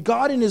repented, and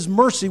God in his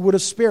mercy would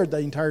have spared the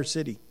entire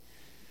city.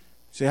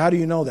 So how do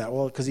you know that?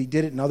 Well, because he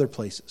did it in other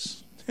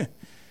places.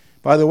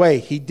 By the way,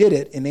 he did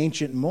it in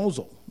ancient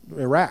Mosul,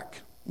 Iraq,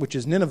 which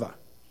is Nineveh.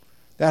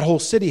 That whole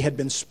city had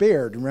been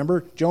spared.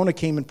 Remember, Jonah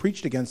came and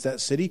preached against that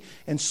city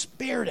and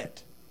spared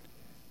it.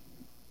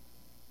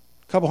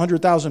 A couple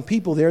 100,000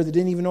 people there that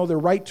didn't even know their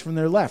right from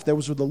their left.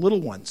 Those were the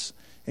little ones.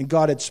 And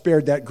God had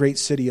spared that great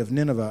city of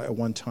Nineveh at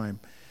one time.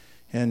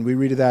 And we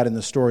read of that in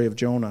the story of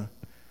Jonah.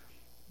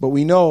 But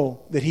we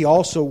know that he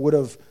also would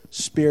have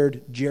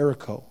spared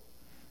Jericho.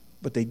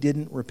 But they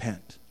didn't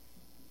repent.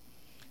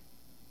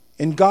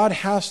 And God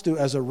has to,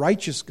 as a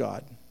righteous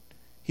God,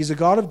 he's a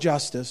God of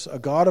justice, a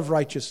God of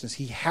righteousness.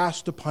 He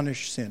has to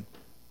punish sin.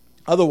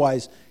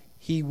 Otherwise,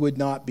 he would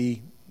not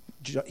be,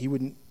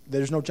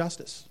 there's no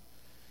justice.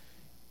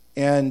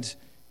 And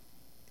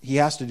he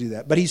has to do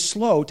that. But he's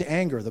slow to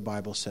anger, the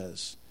Bible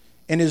says.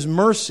 And his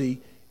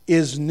mercy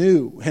is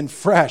new and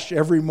fresh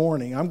every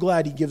morning. I'm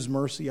glad he gives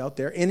mercy out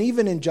there. And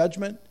even in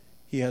judgment,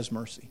 he has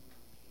mercy.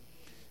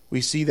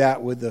 We see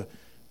that with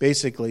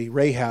basically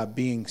Rahab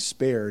being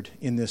spared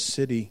in this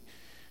city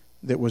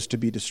that was to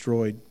be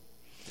destroyed.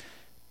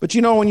 But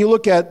when you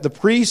look at the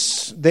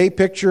priests, they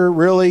picture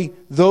really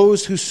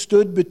those who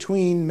stood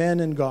between men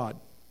and God.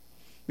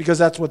 Because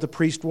that's what the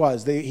priest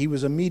was. He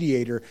was a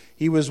mediator.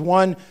 He was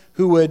one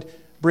who would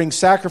bring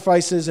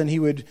sacrifices and he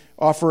would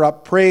offer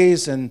up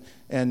praise and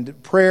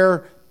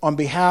prayer on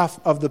behalf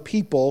of the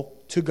people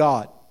to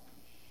God.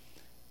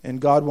 And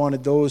God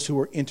wanted those who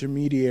were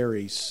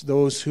intermediaries,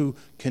 those who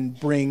can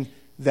bring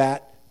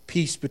that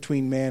peace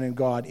between man and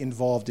God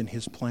involved in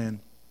his plan.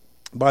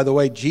 By the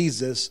way,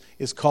 Jesus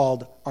is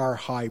called our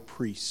high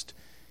priest.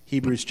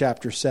 Hebrews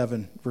chapter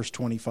 7, verse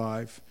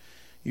 25.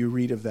 You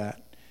read of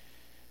that.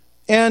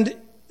 And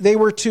they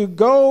were to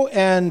go,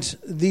 and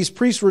these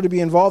priests were to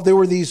be involved. There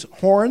were these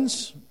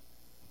horns.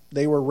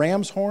 They were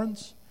ram's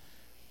horns.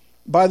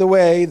 By the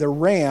way, the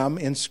ram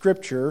in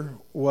Scripture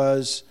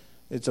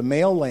it's a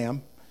male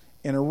lamb,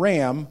 and a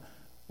ram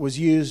was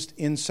used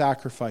in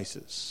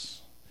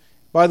sacrifices.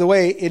 By the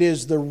way, it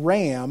is the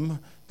ram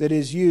that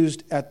is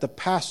used at the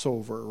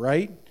Passover,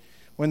 right?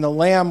 When the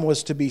lamb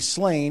was to be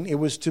slain, it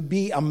was to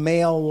be a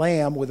male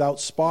lamb without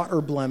spot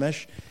or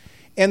blemish.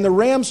 And the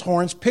ram's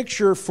horns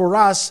picture for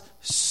us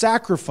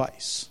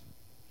sacrifice.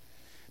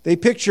 They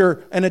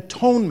picture an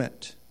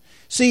atonement.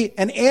 See,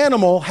 an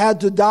animal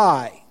had to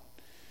die.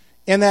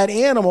 And that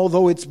animal,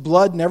 though its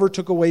blood never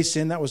took away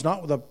sin, that was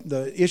not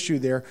the issue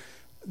there.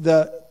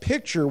 The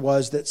picture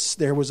was that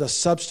there was a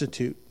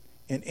substitute.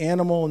 An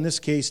animal, in this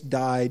case,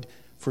 died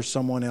for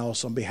someone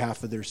else on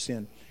behalf of their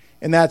sin.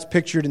 And that's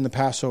pictured in the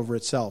Passover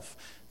itself.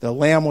 The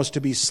lamb was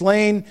to be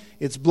slain.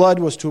 Its blood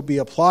was to be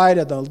applied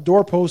at the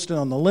doorpost and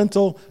on the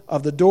lintel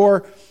of the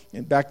door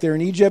and back there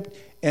in Egypt.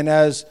 And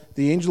as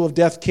the angel of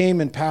death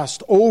came and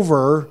passed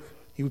over,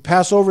 he would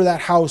pass over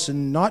that house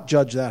and not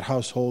judge that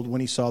household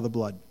when he saw the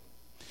blood.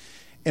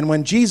 And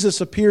when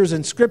Jesus appears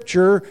in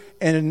Scripture,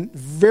 and the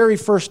very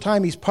first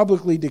time he's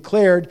publicly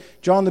declared,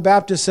 John the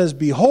Baptist says,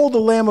 "Behold the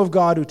Lamb of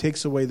God who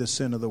takes away the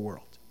sin of the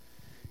world."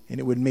 And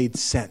it would have made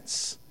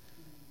sense.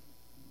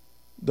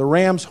 The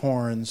ram's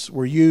horns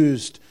were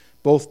used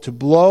both to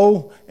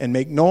blow and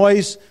make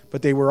noise,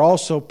 but they were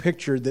also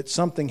pictured that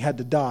something had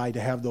to die to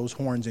have those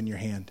horns in your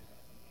hand.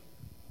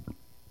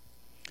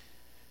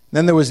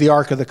 Then there was the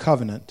Ark of the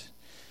Covenant.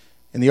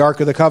 In the Ark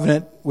of the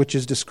Covenant, which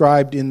is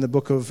described in the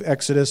book of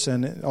Exodus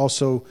and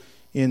also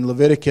in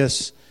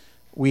Leviticus,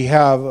 we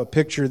have a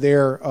picture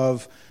there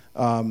of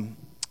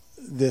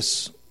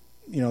this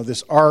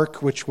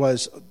ark, which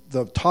was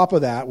the top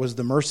of that was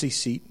the mercy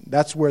seat.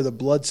 That's where the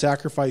blood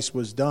sacrifice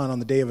was done on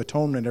the Day of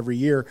Atonement every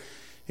year.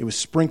 It was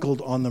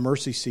sprinkled on the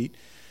mercy seat.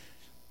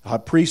 A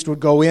priest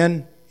would go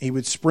in, he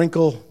would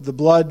sprinkle the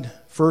blood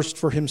first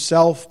for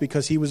himself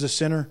because he was a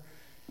sinner,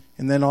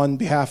 and then on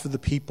behalf of the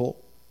people.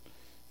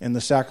 And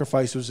the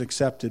sacrifice was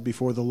accepted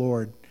before the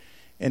Lord.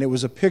 And it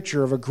was a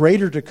picture of a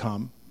greater to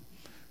come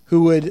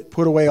who would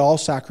put away all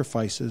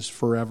sacrifices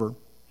forever.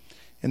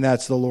 And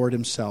that's the Lord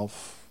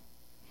himself.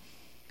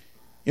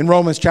 In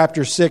Romans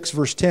chapter 6,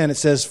 verse 10, it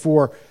says,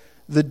 "For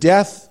the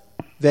death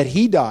that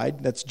he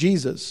died," that's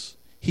Jesus,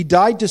 "he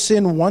died to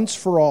sin once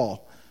for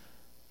all.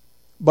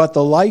 But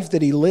the life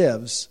that he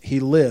lives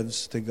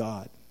to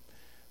God."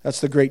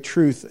 That's the great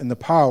truth and the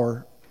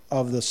power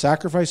of the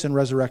sacrifice and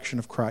resurrection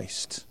of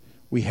Christ.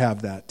 We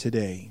have that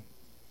today.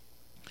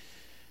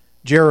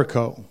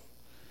 Jericho.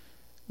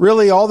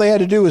 Really, all they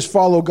had to do was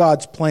follow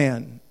God's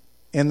plan,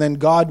 and then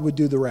God would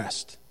do the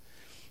rest.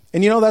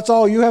 And that's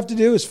all you have to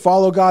do is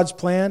follow God's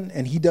plan,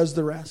 and he does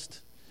the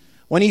rest.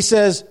 When he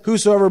says,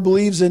 "Whosoever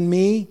believes in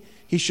me,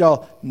 he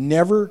shall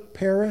never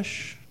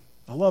perish."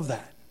 I love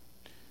that.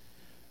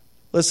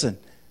 Listen,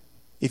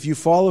 if you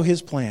follow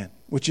his plan,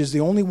 which is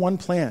the only one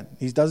plan,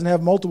 he doesn't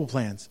have multiple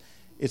plans,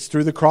 it's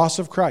through the cross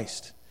of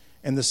Christ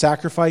and the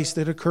sacrifice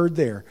that occurred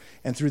there,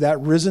 and through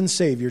that risen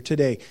Savior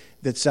today,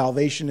 that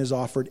salvation is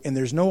offered, and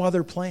there's no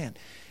other plan.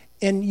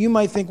 And you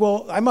might think,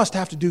 well, I must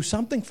have to do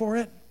something for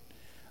it.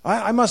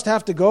 I must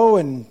have to go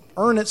and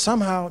earn it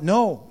somehow.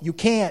 No, you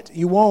can't.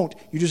 You won't.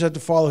 You just have to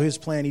follow his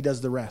plan. He does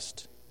the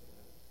rest.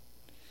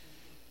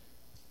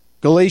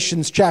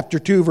 Galatians chapter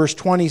 2, verse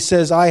 20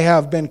 says, "I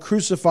have been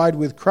crucified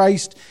with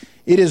Christ.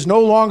 It is no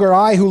longer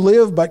I who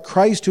live, but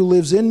Christ who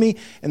lives in me.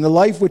 And the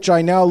life which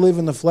I now live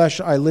in the flesh,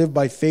 I live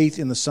by faith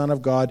in the Son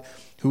of God,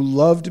 who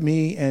loved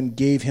me and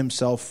gave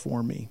himself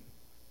for me."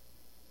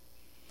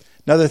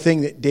 Another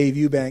thing that Dave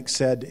Eubanks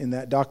said in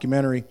that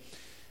documentary,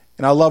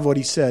 and I love what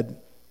he said,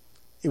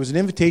 it was an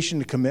invitation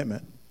to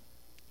commitment.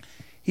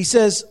 He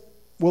says,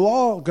 we're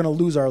all going to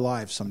lose our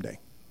lives someday.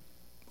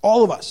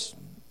 All of us.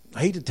 I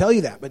hate to tell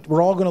you that, but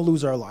we're all going to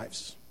lose our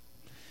lives.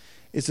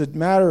 It's a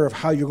matter of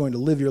how you're going to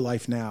live your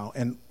life now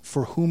and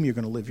for whom you're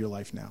going to live your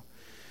life now.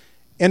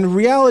 And the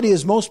reality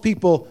is most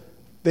people,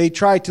 they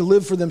try to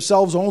live for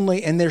themselves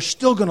only, and they're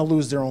still going to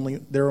lose their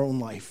own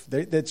life.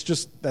 That's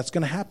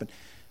going to happen.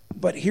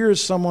 But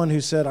here's someone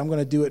who said, I'm going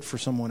to do it for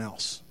someone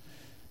else.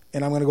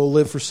 and I'm going to go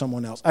live for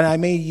someone else. And I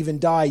may even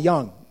die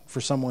young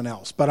for someone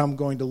else, but I'm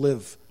going to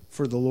live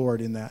for the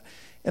Lord in that.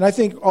 And I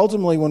think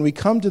ultimately when we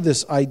come to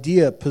this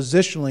idea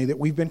positionally that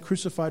we've been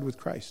crucified with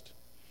Christ,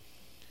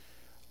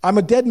 I'm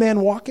a dead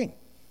man walking,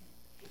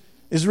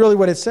 is really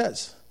what it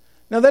says.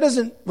 Now that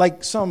isn't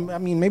like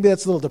maybe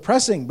that's a little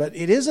depressing, but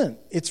it isn't.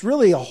 It's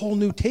really a whole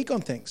new take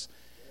on things.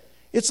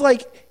 It's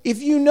like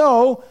if you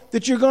know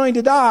that you're going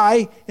to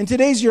die and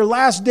today's your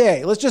last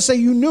day. Let's just say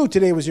you knew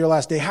today was your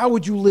last day. How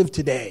would you live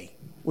today?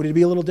 Would it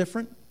be a little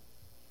different?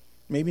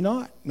 Maybe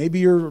not. Maybe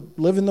you're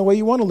living the way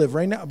you want to live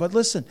right now. But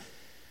listen,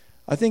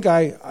 I think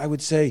I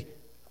would say,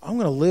 I'm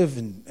going to live,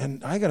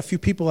 and I got a few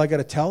people I got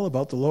to tell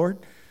about the Lord.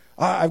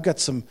 I've got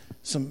some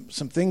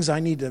things I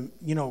need to,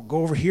 go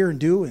over here and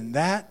do and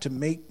that to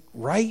make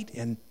right.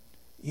 And,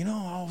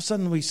 all of a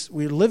sudden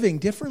we're living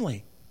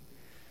differently.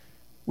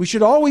 We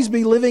should always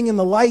be living in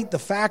the light, the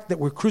fact that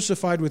we're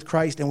crucified with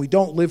Christ and we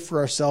don't live for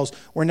ourselves.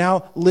 We're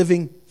now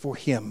living for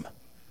Him.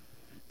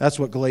 That's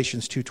what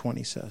Galatians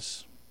 2:20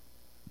 says.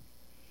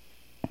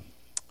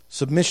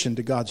 Submission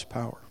to God's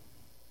power.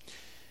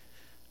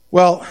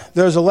 Well,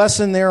 there's a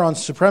lesson there on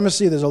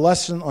supremacy. There's a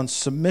lesson on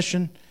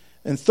submission.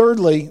 And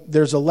thirdly,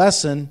 there's a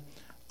lesson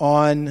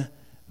on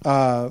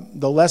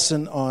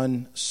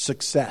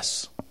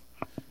success.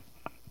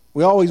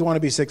 We always want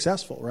to be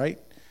successful, right?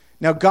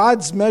 Now,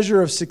 God's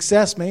measure of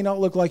success may not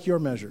look like your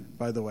measure,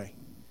 by the way.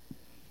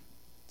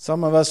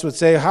 Some of us would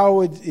say,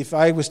 if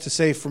I was to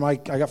say I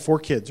got 4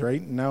 kids, right?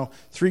 And now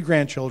 3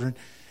 grandchildren.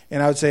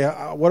 And I would say,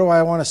 what do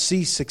I want to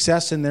see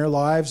success in their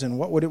lives? And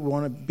what would it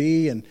want to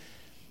be? And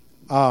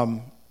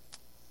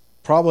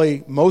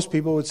probably most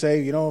people would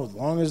say, as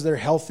long as they're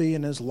healthy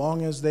and as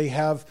long as they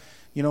have,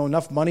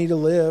 enough money to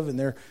live and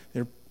they're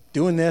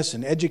doing this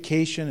and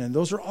education, and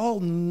those are all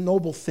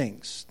noble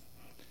things.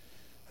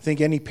 I think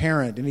any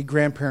parent, any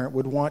grandparent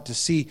would want to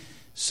see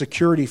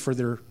security for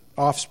their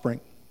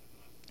offspring.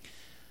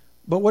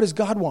 But what does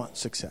God want?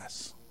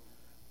 Success.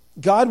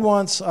 God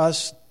wants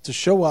us to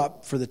show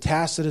up for the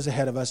task that is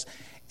ahead of us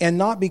and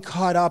not be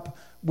caught up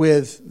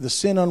with the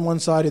sin on one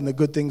side and the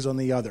good things on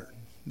the other.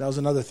 That was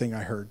another thing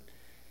I heard.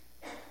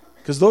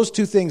 Because those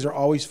two things are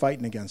always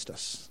fighting against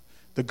us.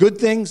 The good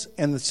things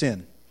and the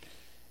sin.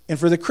 And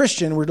for the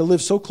Christian, we're to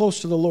live so close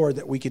to the Lord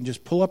that we can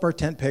just pull up our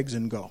tent pegs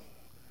and go.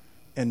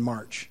 And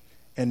march.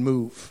 And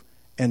move.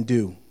 And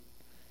do.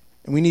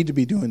 And we need to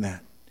be doing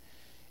that.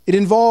 It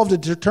involved a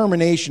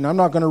determination. I'm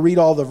not going to read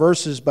all the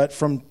verses, but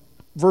from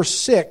verse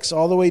 6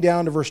 all the way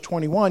down to verse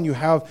 21, you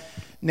have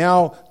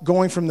now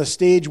going from the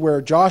stage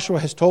where Joshua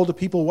has told the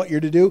people what you're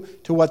to do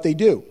to what they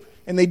do.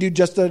 And they do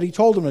just what he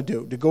told them to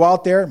do. To go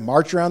out there,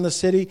 march around the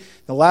city.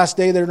 The last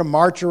day they're to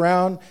march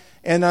around.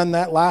 And on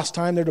that last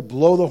time they're to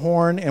blow the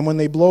horn. And when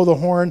they blow the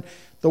horn,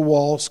 the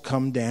walls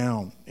come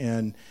down.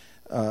 And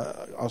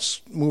I'll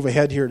move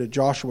ahead here to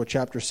Joshua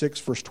chapter 6,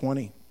 verse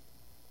 20.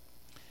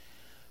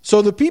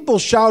 So the people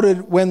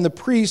shouted when the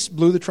priests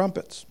blew the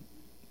trumpets.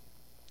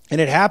 And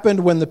it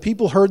happened when the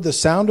people heard the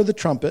sound of the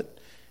trumpet,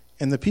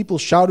 and the people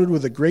shouted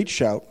with a great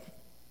shout,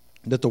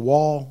 that the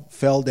wall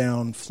fell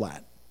down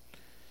flat.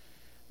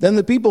 Then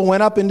the people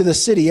went up into the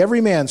city,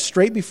 every man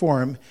straight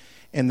before him,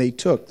 and they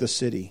took the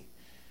city.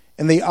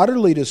 And they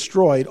utterly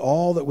destroyed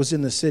all that was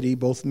in the city,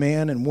 both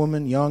man and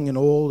woman, young and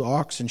old,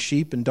 ox and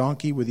sheep and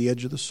donkey, with the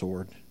edge of the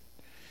sword.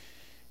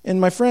 And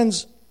my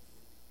friends,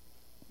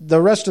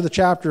 the rest of the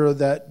chapter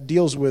that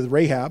deals with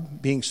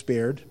Rahab being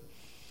spared,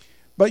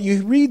 but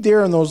you read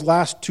there in those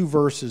last 2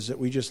 verses that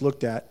we just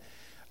looked at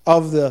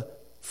of the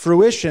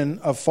fruition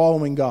of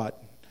following God.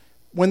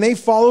 When they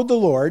followed the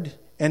Lord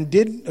and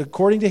did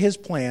according to His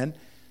plan,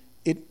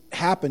 it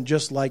happened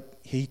just like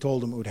He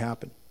told them it would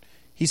happen.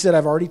 He said,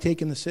 I've already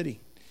taken the city.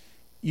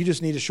 You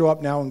just need to show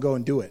up now and go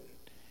and do it.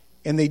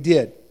 And they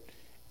did.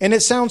 And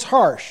it sounds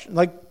harsh.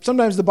 Like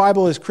sometimes the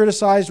Bible is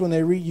criticized when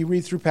you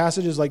read through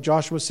passages like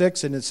Joshua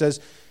 6, and it says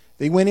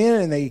they went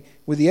in and they,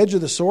 with the edge of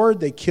the sword,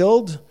 they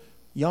killed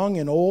young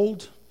and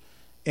old,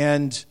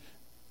 and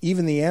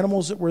even the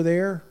animals that were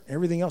there,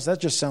 everything else. That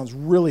just sounds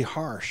really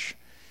harsh.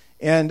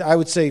 And I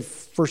would say,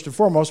 first and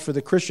foremost, for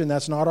the Christian,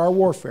 that's not our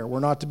warfare. We're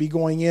not to be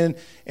going in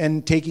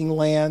and taking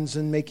lands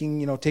and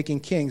taking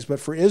kings. But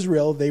for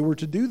Israel, they were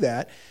to do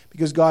that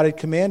because God had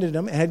commanded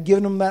them and had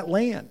given them that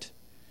land.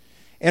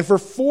 And for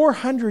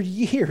 400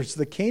 years,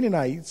 the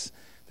Canaanites,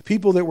 the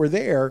people that were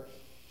there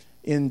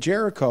in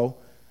Jericho,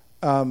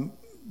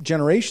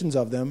 generations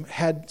of them,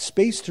 had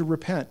space to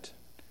repent,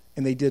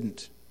 and they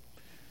didn't.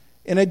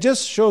 And it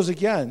just shows,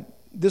 again,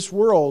 this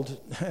world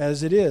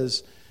as it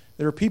is,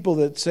 there are people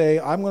that say,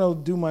 I'm going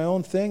to do my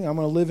own thing, I'm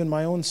going to live in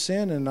my own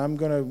sin, and I'm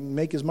going to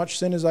make as much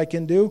sin as I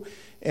can do.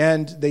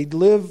 And they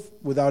live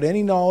without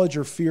any knowledge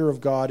or fear of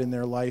God in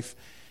their life.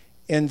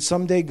 And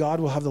someday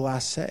God will have the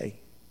last say,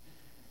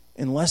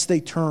 unless they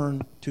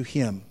turn to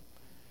Him.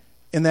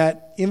 And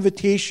that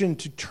invitation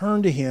to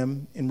turn to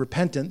Him in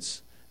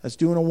repentance, that's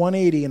doing a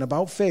 180 and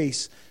about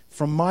face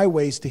from my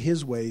ways to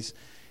His ways,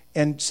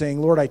 and saying,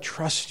 Lord, I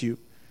trust You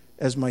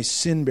as my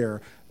sin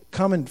bearer.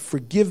 Come and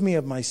forgive me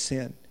of my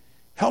sin.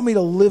 Help me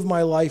to live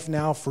my life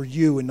now for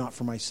You and not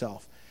for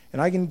myself.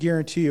 And I can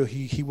guarantee you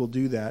he will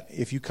do that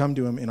if you come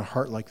to him in a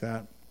heart like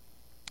that.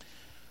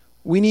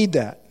 We need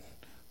that.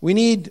 We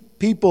need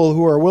people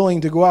who are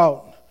willing to go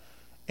out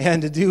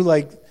and to do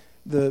like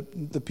the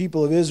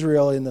people of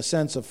Israel in the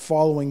sense of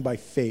following by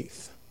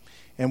faith.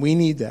 And we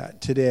need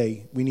that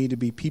today. We need to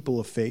be people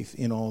of faith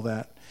in all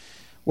that.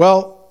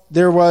 Well,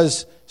 there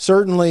was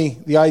certainly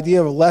the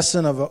idea of a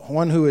lesson of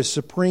one who is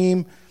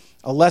supreme,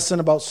 a lesson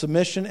about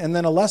submission, and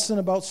then a lesson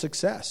about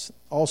success,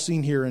 all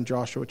seen here in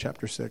Joshua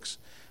chapter 6.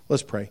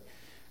 Let's pray.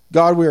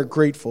 God, we are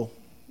grateful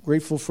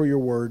for your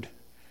word.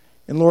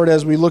 And Lord,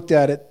 as we looked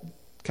at it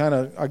kind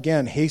of,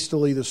 again,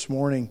 hastily this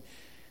morning,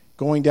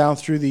 going down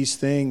through these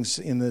things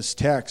in this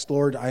text,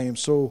 Lord, I am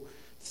so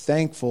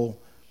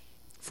thankful,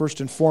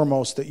 first and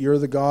foremost, that you're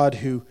the God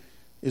who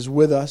is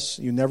with us.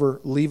 You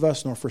never leave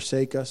us nor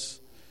forsake us.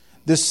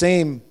 This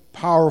same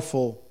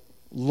powerful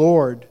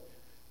Lord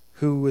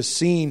who was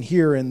seen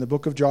here in the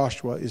book of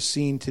Joshua is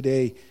seen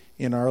today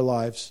in our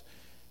lives.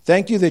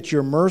 Thank you that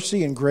your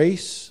mercy and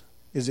grace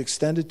is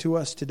extended to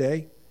us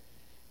today.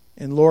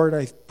 And Lord,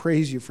 I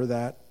praise you for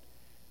that.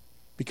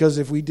 Because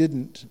if we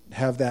didn't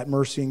have that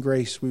mercy and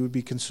grace, we would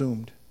be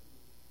consumed.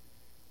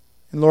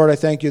 And Lord, I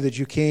thank you that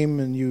you came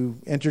and you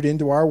entered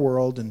into our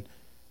world and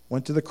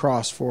went to the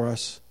cross for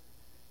us,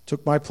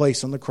 took my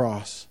place on the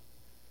cross.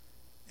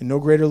 And no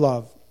greater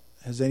love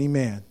has any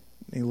man.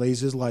 He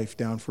lays his life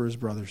down for his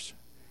brothers.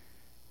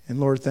 And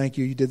Lord, thank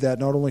you. You did that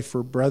not only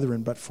for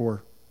brethren, but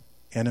for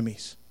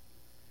enemies.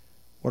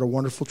 What a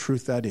wonderful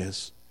truth that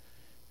is.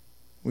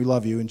 We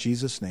love you in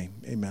Jesus' name.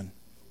 Amen.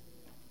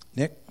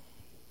 Nick?